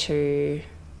me to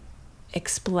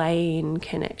explain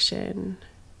connection.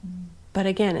 But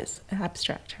again, it's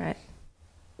abstract, right?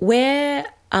 Where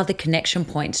are the connection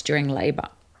points during labour?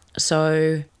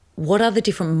 So what are the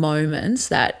different moments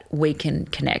that we can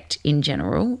connect in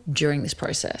general during this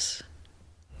process?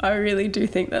 I really do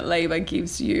think that labour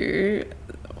gives you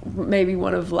maybe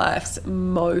one of life's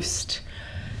most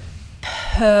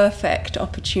perfect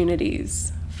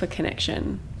opportunities for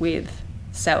connection with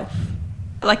self.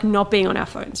 Like not being on our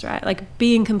phones, right? Like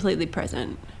being completely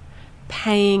present,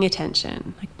 paying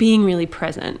attention, like being really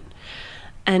present.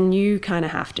 And you kind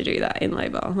of have to do that in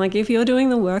labour. Like if you're doing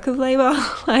the work of labour,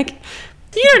 like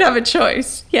you don't have a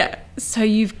choice. Yeah. So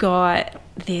you've got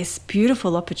this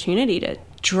beautiful opportunity to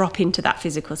drop into that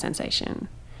physical sensation,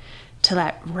 to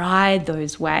like ride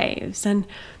those waves. And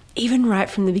even right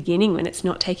from the beginning, when it's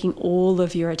not taking all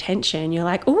of your attention, you're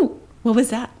like, oh, what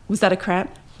was that? Was that a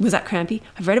cramp? Was that crampy?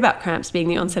 I've read about cramps being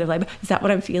the onset of labour. Is that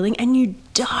what I'm feeling? And you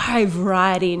dive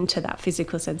right into that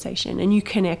physical sensation and you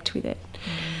connect with it.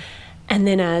 And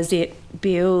then as it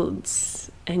builds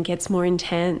and gets more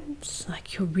intense,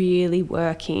 like you're really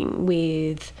working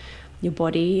with your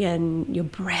body and your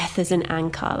breath as an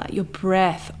anchor. Like your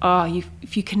breath,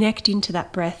 if you connect into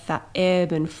that breath, that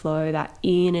ebb and flow, that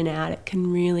in and out, it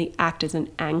can really act as an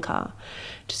anchor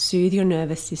to soothe your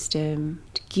nervous system,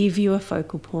 to give you a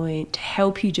focal point, to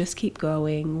help you just keep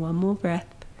going. One more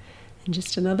breath and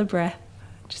just another breath.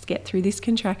 Just get through this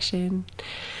contraction.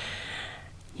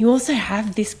 You also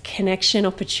have this connection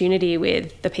opportunity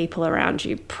with the people around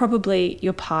you, probably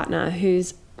your partner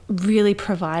who's really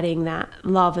providing that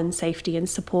love and safety and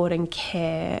support and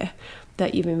care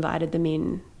that you've invited them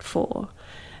in for.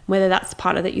 Whether that's the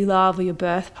partner that you love or your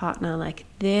birth partner, like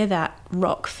they're that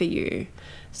rock for you,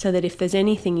 so that if there's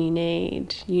anything you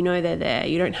need, you know they're there.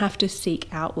 You don't have to seek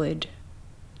outward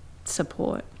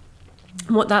support.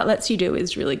 And what that lets you do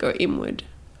is really go inward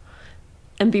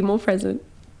and be more present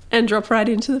and drop right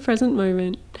into the present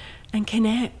moment and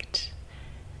connect.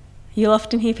 You'll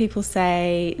often hear people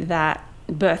say that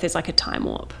birth is like a time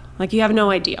warp. Like you have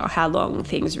no idea how long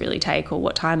things really take or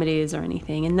what time it is or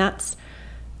anything. And that's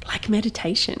like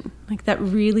meditation. Like that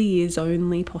really is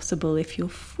only possible if you're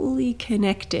fully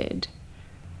connected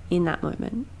in that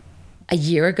moment. A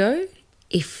year ago,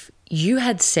 if you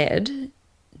had said,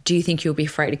 do you think you'll be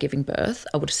afraid of giving birth?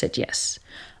 I would have said yes.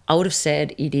 I would have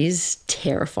said it is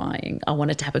terrifying. I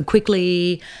want it to happen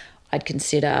quickly. I'd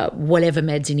consider whatever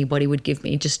meds anybody would give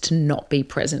me just to not be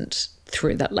present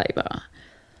through that labour.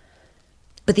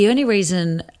 But the only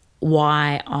reason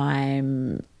why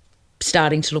I'm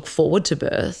starting to look forward to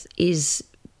birth is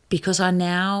because I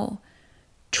now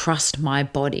trust my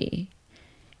body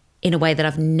in a way that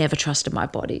I've never trusted my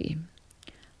body.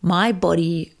 My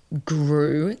body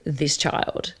grew this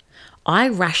child. I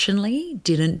rationally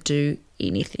didn't do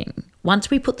anything.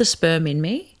 Once we put the sperm in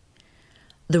me,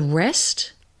 the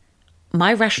rest,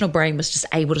 my rational brain was just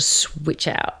able to switch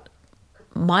out.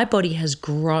 My body has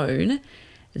grown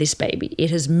this baby.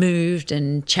 It has moved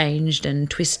and changed and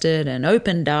twisted and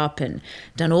opened up and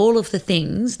done all of the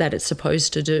things that it's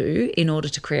supposed to do in order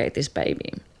to create this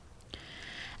baby.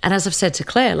 And as I've said to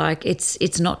Claire, like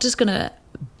it's not just going to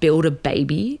build a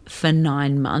baby for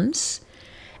 9 months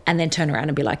and then turn around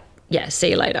and be like, yeah, see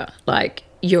you later. Like,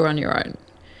 you're on your own.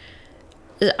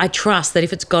 I trust that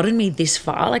if it's gotten me this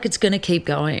far, like, it's going to keep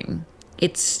going.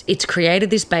 It's created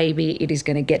this baby. It is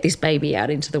going to get this baby out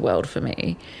into the world for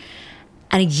me.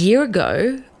 And a year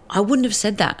ago, I wouldn't have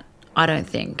said that, I don't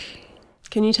think.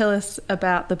 Can you tell us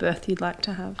about the birth you'd like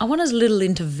to have? I want as little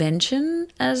intervention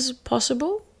as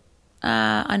possible.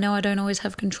 I know I don't always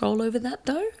have control over that,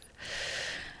 though.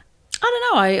 I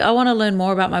don't know. I want to learn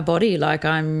more about my body. Like,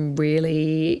 I'm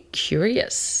really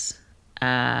curious.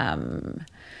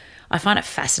 I find it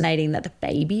fascinating that the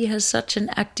baby has such an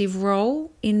active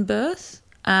role in birth.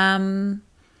 I'm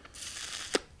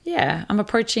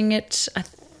approaching it, I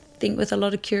think, with a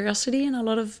lot of curiosity and a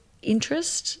lot of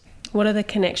interest. What are the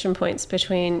connection points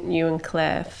between you and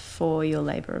Claire for your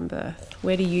labour and birth?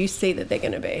 Where do you see that they're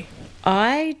going to be?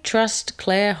 I trust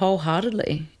Claire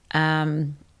wholeheartedly.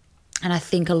 And I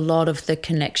think a lot of the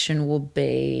connection will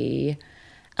be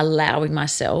allowing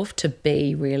myself to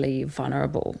be really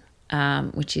vulnerable,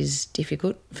 which is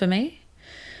difficult for me.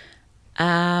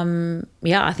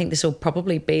 I think this will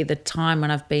probably be the time when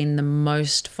I've been the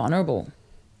most vulnerable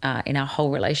in our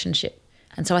whole relationship.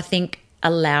 And so I think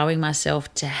allowing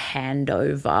myself to hand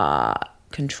over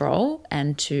control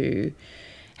and to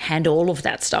hand all of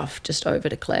that stuff just over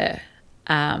to Claire.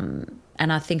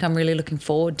 And I think I'm really looking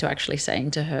forward to actually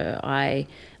saying to her, I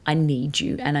need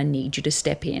you and I need you to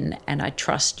step in and I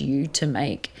trust you to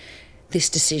make this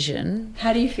decision.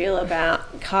 How do you feel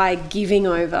about Kai giving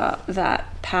over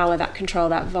that power, that control,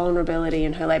 that vulnerability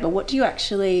in her labour? What do you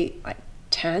actually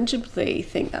tangibly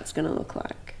think that's going to look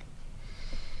like?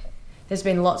 There's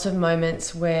been lots of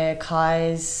moments where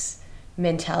Kai's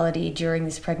mentality during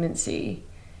this pregnancy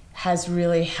has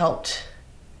really helped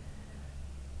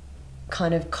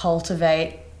kind of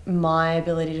cultivate my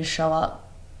ability to show up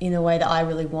in a way that I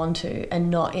really want to, and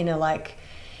not in a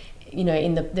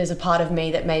there's a part of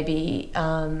me that maybe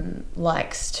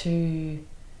likes to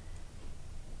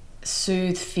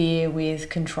soothe fear with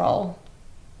control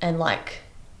and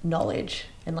knowledge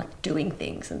and doing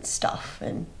things and stuff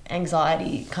and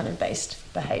anxiety kind of based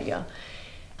behavior.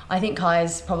 I think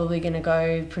Kai's probably going to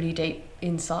go pretty deep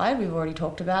inside. We've already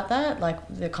talked about that,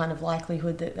 the kind of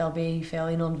likelihood that they'll be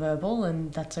fairly non-verbal,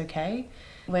 and that's okay.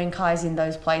 When Kai's in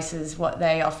those places, what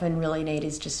they often really need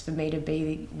is just for me to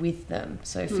be with them.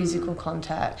 So physical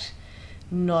contact,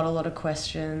 not a lot of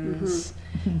questions,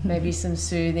 maybe some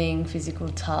soothing physical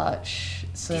touch.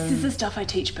 This is the stuff I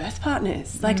teach birth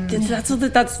partners. That's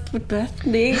what birth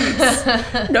needs.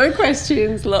 No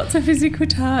questions, lots of physical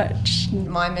touch.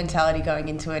 My mentality going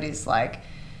into it is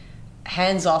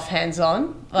hands off, hands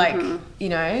on.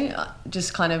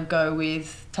 Just kind of go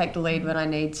with, take the lead when I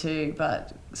need to,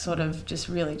 but sort of just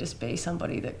really just be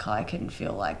somebody that Kai can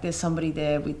feel like there's somebody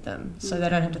there with them. So they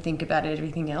don't have to think about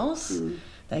everything else.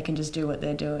 They can just do what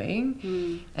they're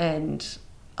doing. And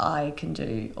I can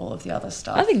do all of the other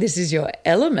stuff. I think this is your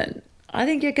element. I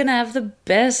think you're going to have the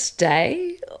best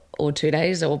day or 2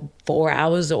 days or 4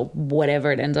 hours or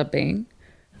whatever it ends up being.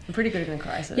 I'm pretty good in a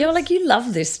crisis. Yeah, you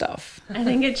love this stuff. I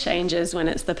think it changes when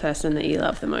it's the person that you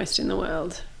love the most in the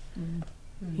world.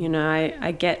 You know,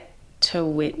 I get to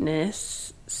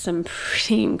witness some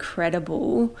pretty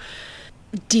incredible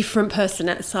different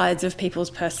sides of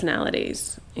people's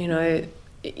personalities. You know,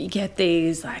 you get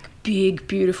these big,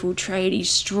 beautiful, tradie,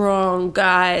 strong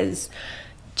guys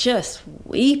just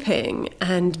weeping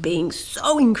and being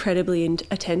so incredibly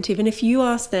attentive. And if you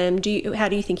ask them, how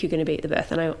do you think you're going to be at the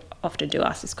birth? And I often do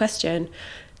ask this question.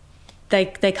 They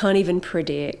can't even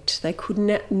predict. They could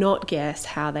not guess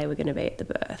how they were going to be at the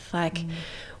birth.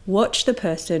 Watch the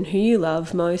person who you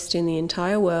love most in the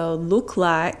entire world look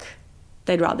like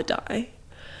they'd rather die,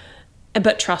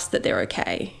 but trust that they're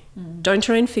okay. Don't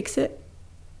try and fix it.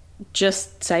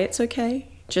 Just say it's okay.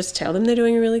 Just tell them they're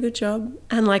doing a really good job,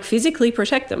 and physically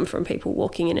protect them from people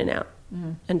walking in and out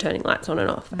and turning lights on and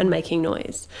off and making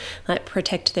noise.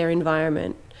 Protect their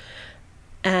environment.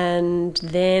 And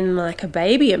then a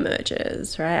baby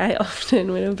emerges, right? I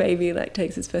often, when a baby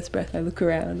takes its first breath, I look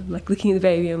around, I'm looking at the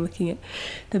baby, I'm looking at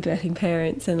the birthing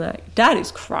parents, and dad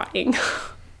is crying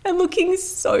and looking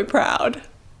so proud.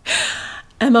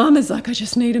 And mum is I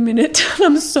just need a minute. And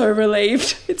I'm so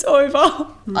relieved. It's over.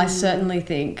 I certainly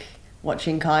think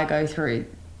watching Kai go through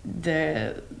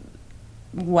the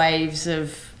waves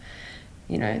of,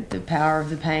 the power of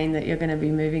the pain that you're going to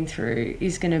be moving through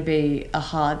is going to be a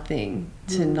hard thing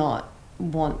to not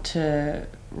want to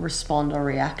respond or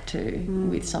react to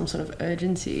with some sort of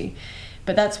urgency.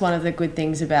 But that's one of the good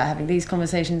things about having these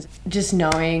conversations, just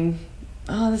knowing,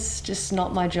 oh, this is just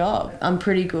not my job. I'm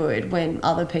pretty good when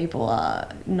other people are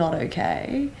not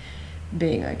okay,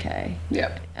 being okay.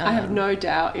 Yep. I have no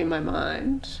doubt in my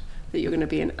mind that you're going to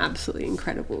be an absolutely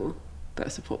incredible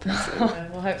birth support person.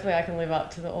 Well, hopefully I can live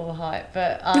up to all the hype.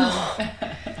 But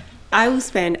I will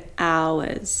spend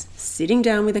hours sitting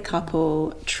down with a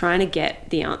couple trying to get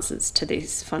the answers to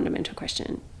this fundamental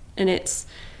question. And it's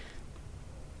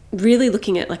really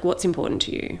looking at like what's important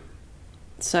to you.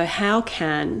 So how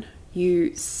can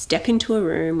you step into a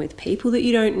room with people that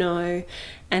you don't know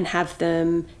and have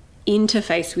them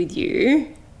interface with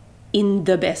you in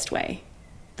the best way,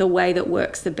 the way that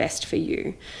works the best for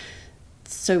you?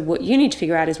 So what you need to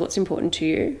figure out is what's important to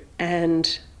you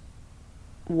and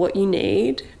what you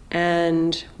need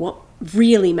and what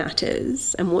really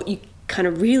matters and what you kind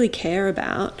of really care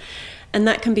about. And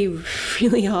that can be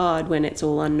really hard when it's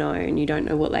all unknown. You don't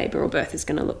know what labour or birth is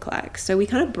going to look like. So we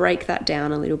kind of break that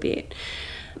down a little bit.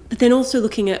 But then also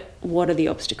looking at what are the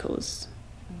obstacles,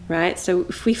 right? So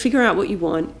if we figure out what you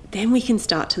want, then we can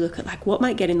start to look at like what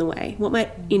might get in the way, what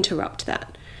might interrupt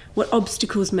that, what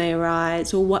obstacles may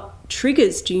arise, or what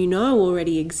triggers do you know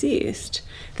already exist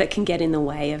that can get in the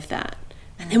way of that.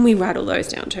 And then we write all those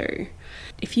down too.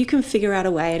 If you can figure out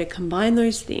a way to combine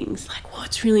those things, like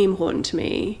what's really important to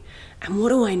me and what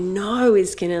do I know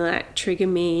is going to like trigger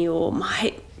me or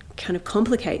might kind of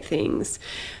complicate things,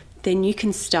 then you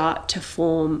can start to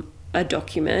form a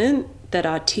document that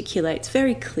articulates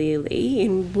very clearly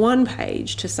in one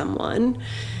page to someone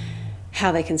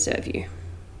how they can serve you.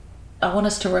 I want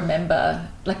us to remember,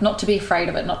 like, not to be afraid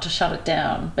of it, not to shut it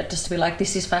down, but just to be like,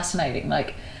 this is fascinating.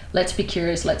 Like, let's be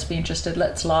curious, let's be interested,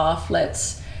 let's laugh,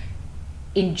 let's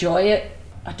enjoy it.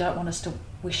 I don't want us to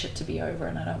wish it to be over,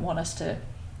 and I don't want us to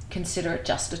consider it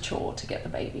just a chore to get the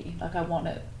baby. Like, I want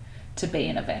it to be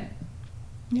an event.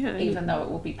 Yeah. Even though it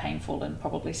will be painful and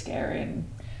probably scary and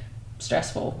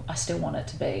stressful, I still want it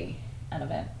to be an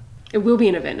event. It will be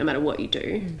an event no matter what you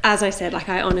do. As I said, like,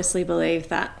 I honestly believe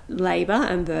that labour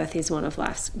and birth is one of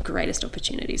life's greatest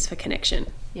opportunities for connection.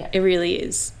 Yeah. It really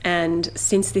is. And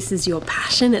since this is your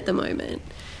passion at the moment,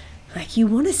 like, you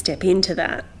want to step into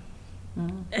that.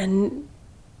 And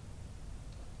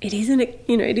it is an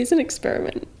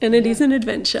experiment and it is an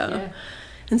adventure. Yeah.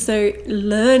 And so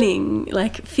learning,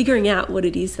 like figuring out what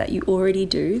it is that you already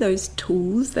do, those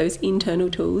tools, those internal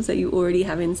tools that you already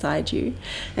have inside you,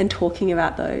 and talking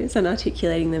about those and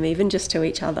articulating them even just to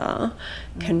each other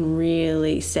can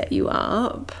really set you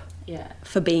up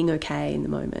for being okay in the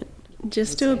moment.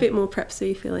 Just do a bit more prep so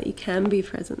you feel like you can be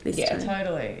present this time.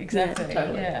 Totally. Exactly. Yeah,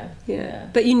 totally. Yeah.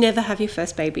 But you never have your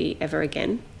first baby ever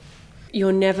again.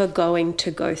 You're never going to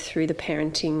go through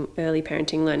the early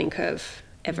parenting learning curve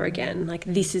ever again. Like,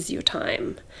 this is your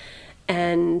time.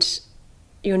 And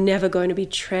you're never going to be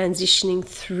transitioning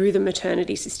through the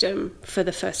maternity system for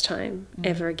the first time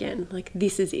ever again. Like,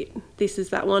 this is it. This is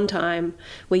that one time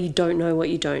where you don't know what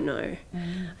you don't know.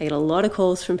 I get a lot of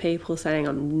calls from people saying,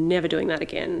 I'm never doing that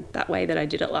again, that way that I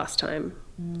did it last time.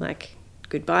 Like,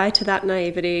 goodbye to that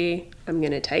naivety. I'm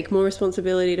going to take more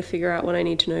responsibility to figure out what I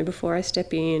need to know before I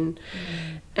step in.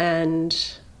 And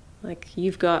like,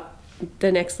 you've got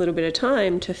the next little bit of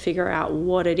time to figure out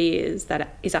what it is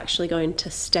that is actually going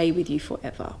to stay with you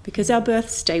forever, because our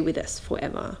births stay with us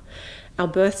forever. Our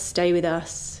births stay with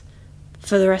us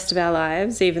for the rest of our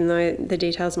lives, even though the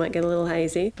details might get a little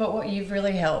hazy. But what you've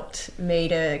really helped me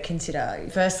to consider,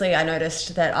 firstly, I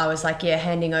noticed that I was like,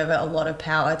 handing over a lot of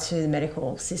power to the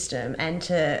medical system and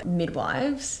to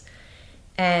midwives,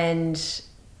 and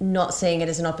not seeing it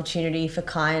as an opportunity for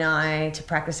Kai and I to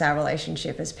practice our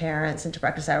relationship as parents and to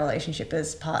practice our relationship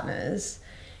as partners.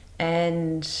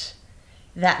 And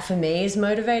that for me is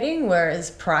motivating,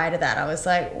 whereas prior to that I was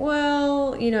like,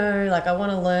 well, like, I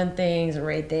want to learn things and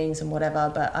read things and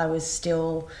whatever, but I was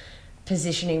still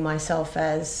positioning myself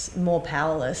as more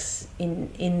powerless in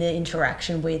the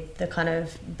interaction with the kind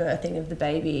of birthing of the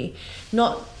baby,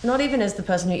 not even as the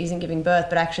person who isn't giving birth,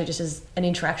 but actually just as an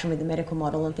interaction with the medical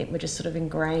model. And I think we're just sort of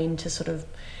ingrained to sort of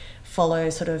follow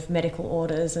sort of medical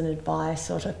orders and advice,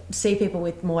 or to see people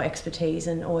with more expertise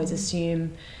and always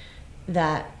assume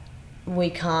that we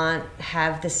can't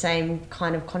have the same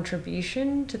kind of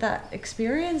contribution to that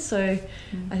experience. So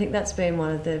I think that's been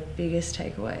one of the biggest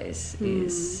takeaways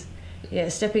is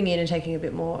stepping in and taking a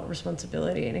bit more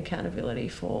responsibility and accountability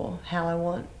for how I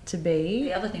want to be.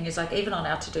 The other thing is, like, even on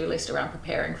our to-do list around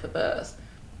preparing for birth,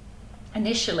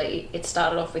 initially it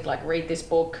started off with like, read this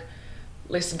book,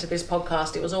 listen to this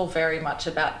podcast. It was all very much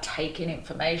about taking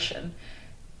information.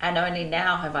 And only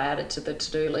now have I added to the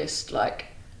to-do list, like,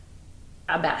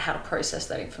 about how to process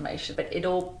that information. But it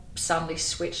all suddenly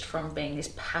switched from being this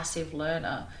passive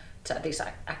learner to this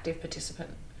active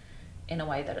participant in a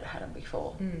way that it hadn't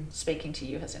before. Speaking to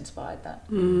you has inspired that.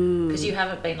 Because you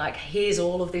haven't been like, here's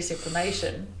all of this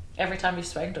information. Every time you've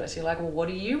spoken to us, you're like, well, what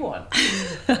do you want?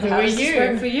 Who are does this you?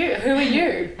 work for you? Who are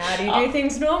you? How do you do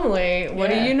things normally? What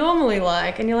do Yeah. you normally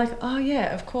like? And you're like, oh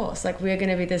yeah, of course. Like, we're going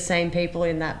to be the same people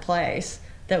in that place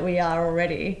that we are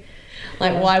already.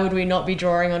 Like, why would we not be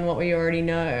drawing on what we already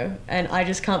know? And I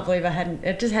just can't believe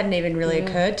it just hadn't even really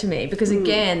occurred to me. Because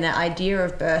again, the idea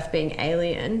of birth being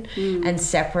alien and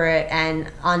separate and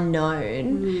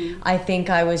unknown, I think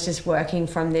I was just working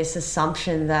from this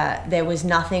assumption that there was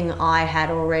nothing I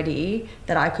had already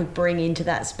that I could bring into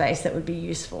that space that would be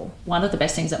useful. One of the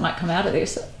best things that might come out of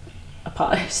this,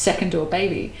 second to a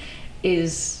baby,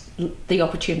 is the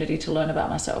opportunity to learn about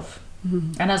myself.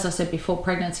 And as I said before,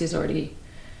 pregnancy has already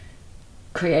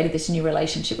created this new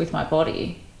relationship with my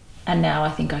body, and now I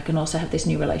think I can also have this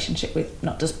new relationship with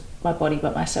not just my body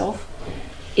but myself,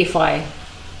 if I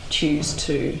choose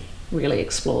to really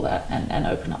explore that and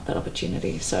open up that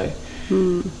opportunity. So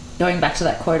going back to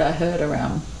that quote I heard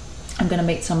around, I'm going to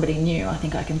meet somebody new, I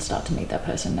think I can start to meet that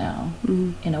person now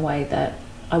in a way that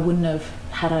I wouldn't have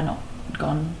had I not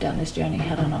gone down this journey,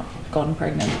 had I not gotten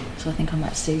pregnant. So I think I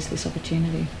might seize this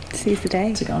opportunity. Seize the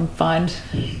day. To go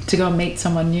and meet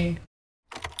someone new.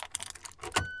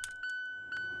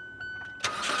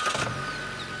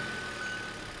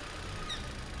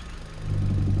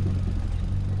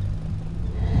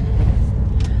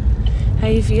 How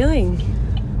are you feeling?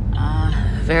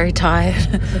 Very tired.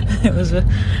 It was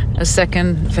a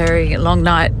second very long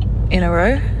night in a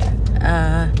row,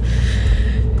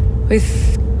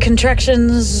 with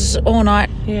contractions all night.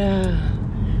 Yeah.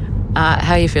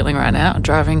 How are you feeling right now?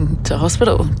 Driving to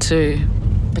hospital to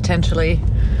potentially,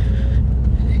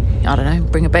 I don't know,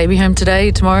 bring a baby home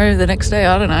today, tomorrow, the next day.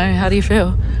 I don't know. How do you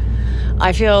feel?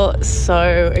 I feel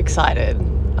so excited.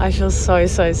 I feel so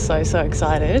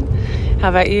excited. How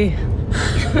about you?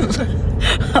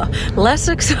 Less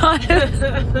excited.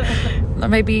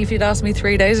 Maybe if you'd asked me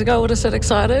 3 days ago, I would have said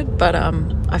excited. But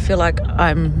I feel like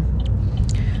I'm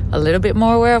a little bit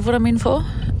more aware of what I'm in for.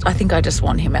 I think I just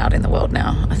want him out in the world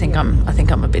now. I think I'm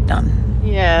a bit done.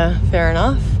 Yeah, fair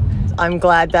enough. I'm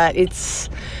glad that it's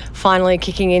finally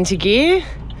kicking into gear.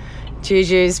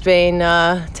 Juju's been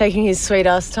taking his sweet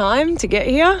ass time to get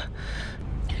here.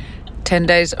 10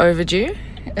 days overdue,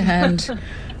 and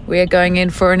we are going in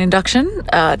for an induction,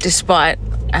 despite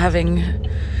having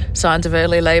signs of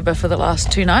early labour for the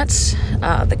last 2 nights.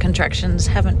 The contractions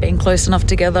haven't been close enough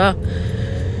together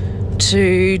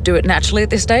to do it naturally at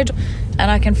this stage,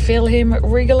 and I can feel him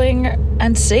wriggling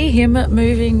and see him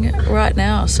moving right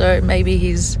now. So maybe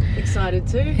he's Excited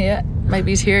too? yeah,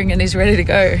 maybe he's hearing and he's ready to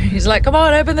go. He's like, come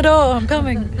on, open the door, I'm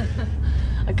coming.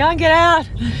 I can't get out.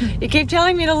 You keep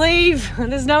telling me to leave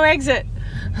and there's no exit.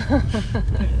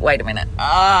 Wait a minute.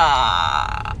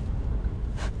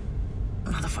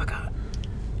 Motherfucker.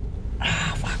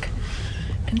 Fuck.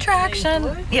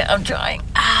 Contraction. Yeah, I'm trying.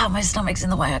 My stomach's in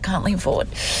the way. I can't lean forward.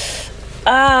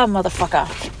 Motherfucker.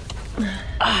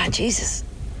 Jesus.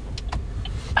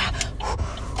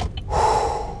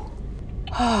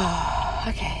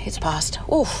 Okay, it's passed.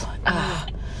 Oof.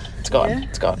 It's gone. Yeah?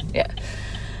 It's gone. Yeah.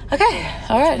 Okay.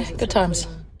 All right. Good times.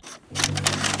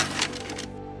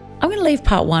 I'm going to leave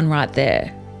part 1 right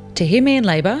there. To hear me in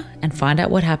labour and find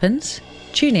out what happens,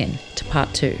 tune in to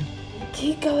part 2.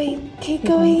 Keep going, a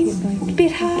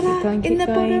bit harder in the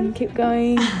bottom. Keep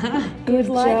going. Good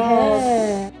light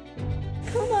hair.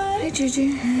 Come on. Hey, Juju.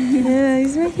 Yeah,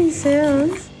 he's making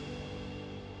sounds.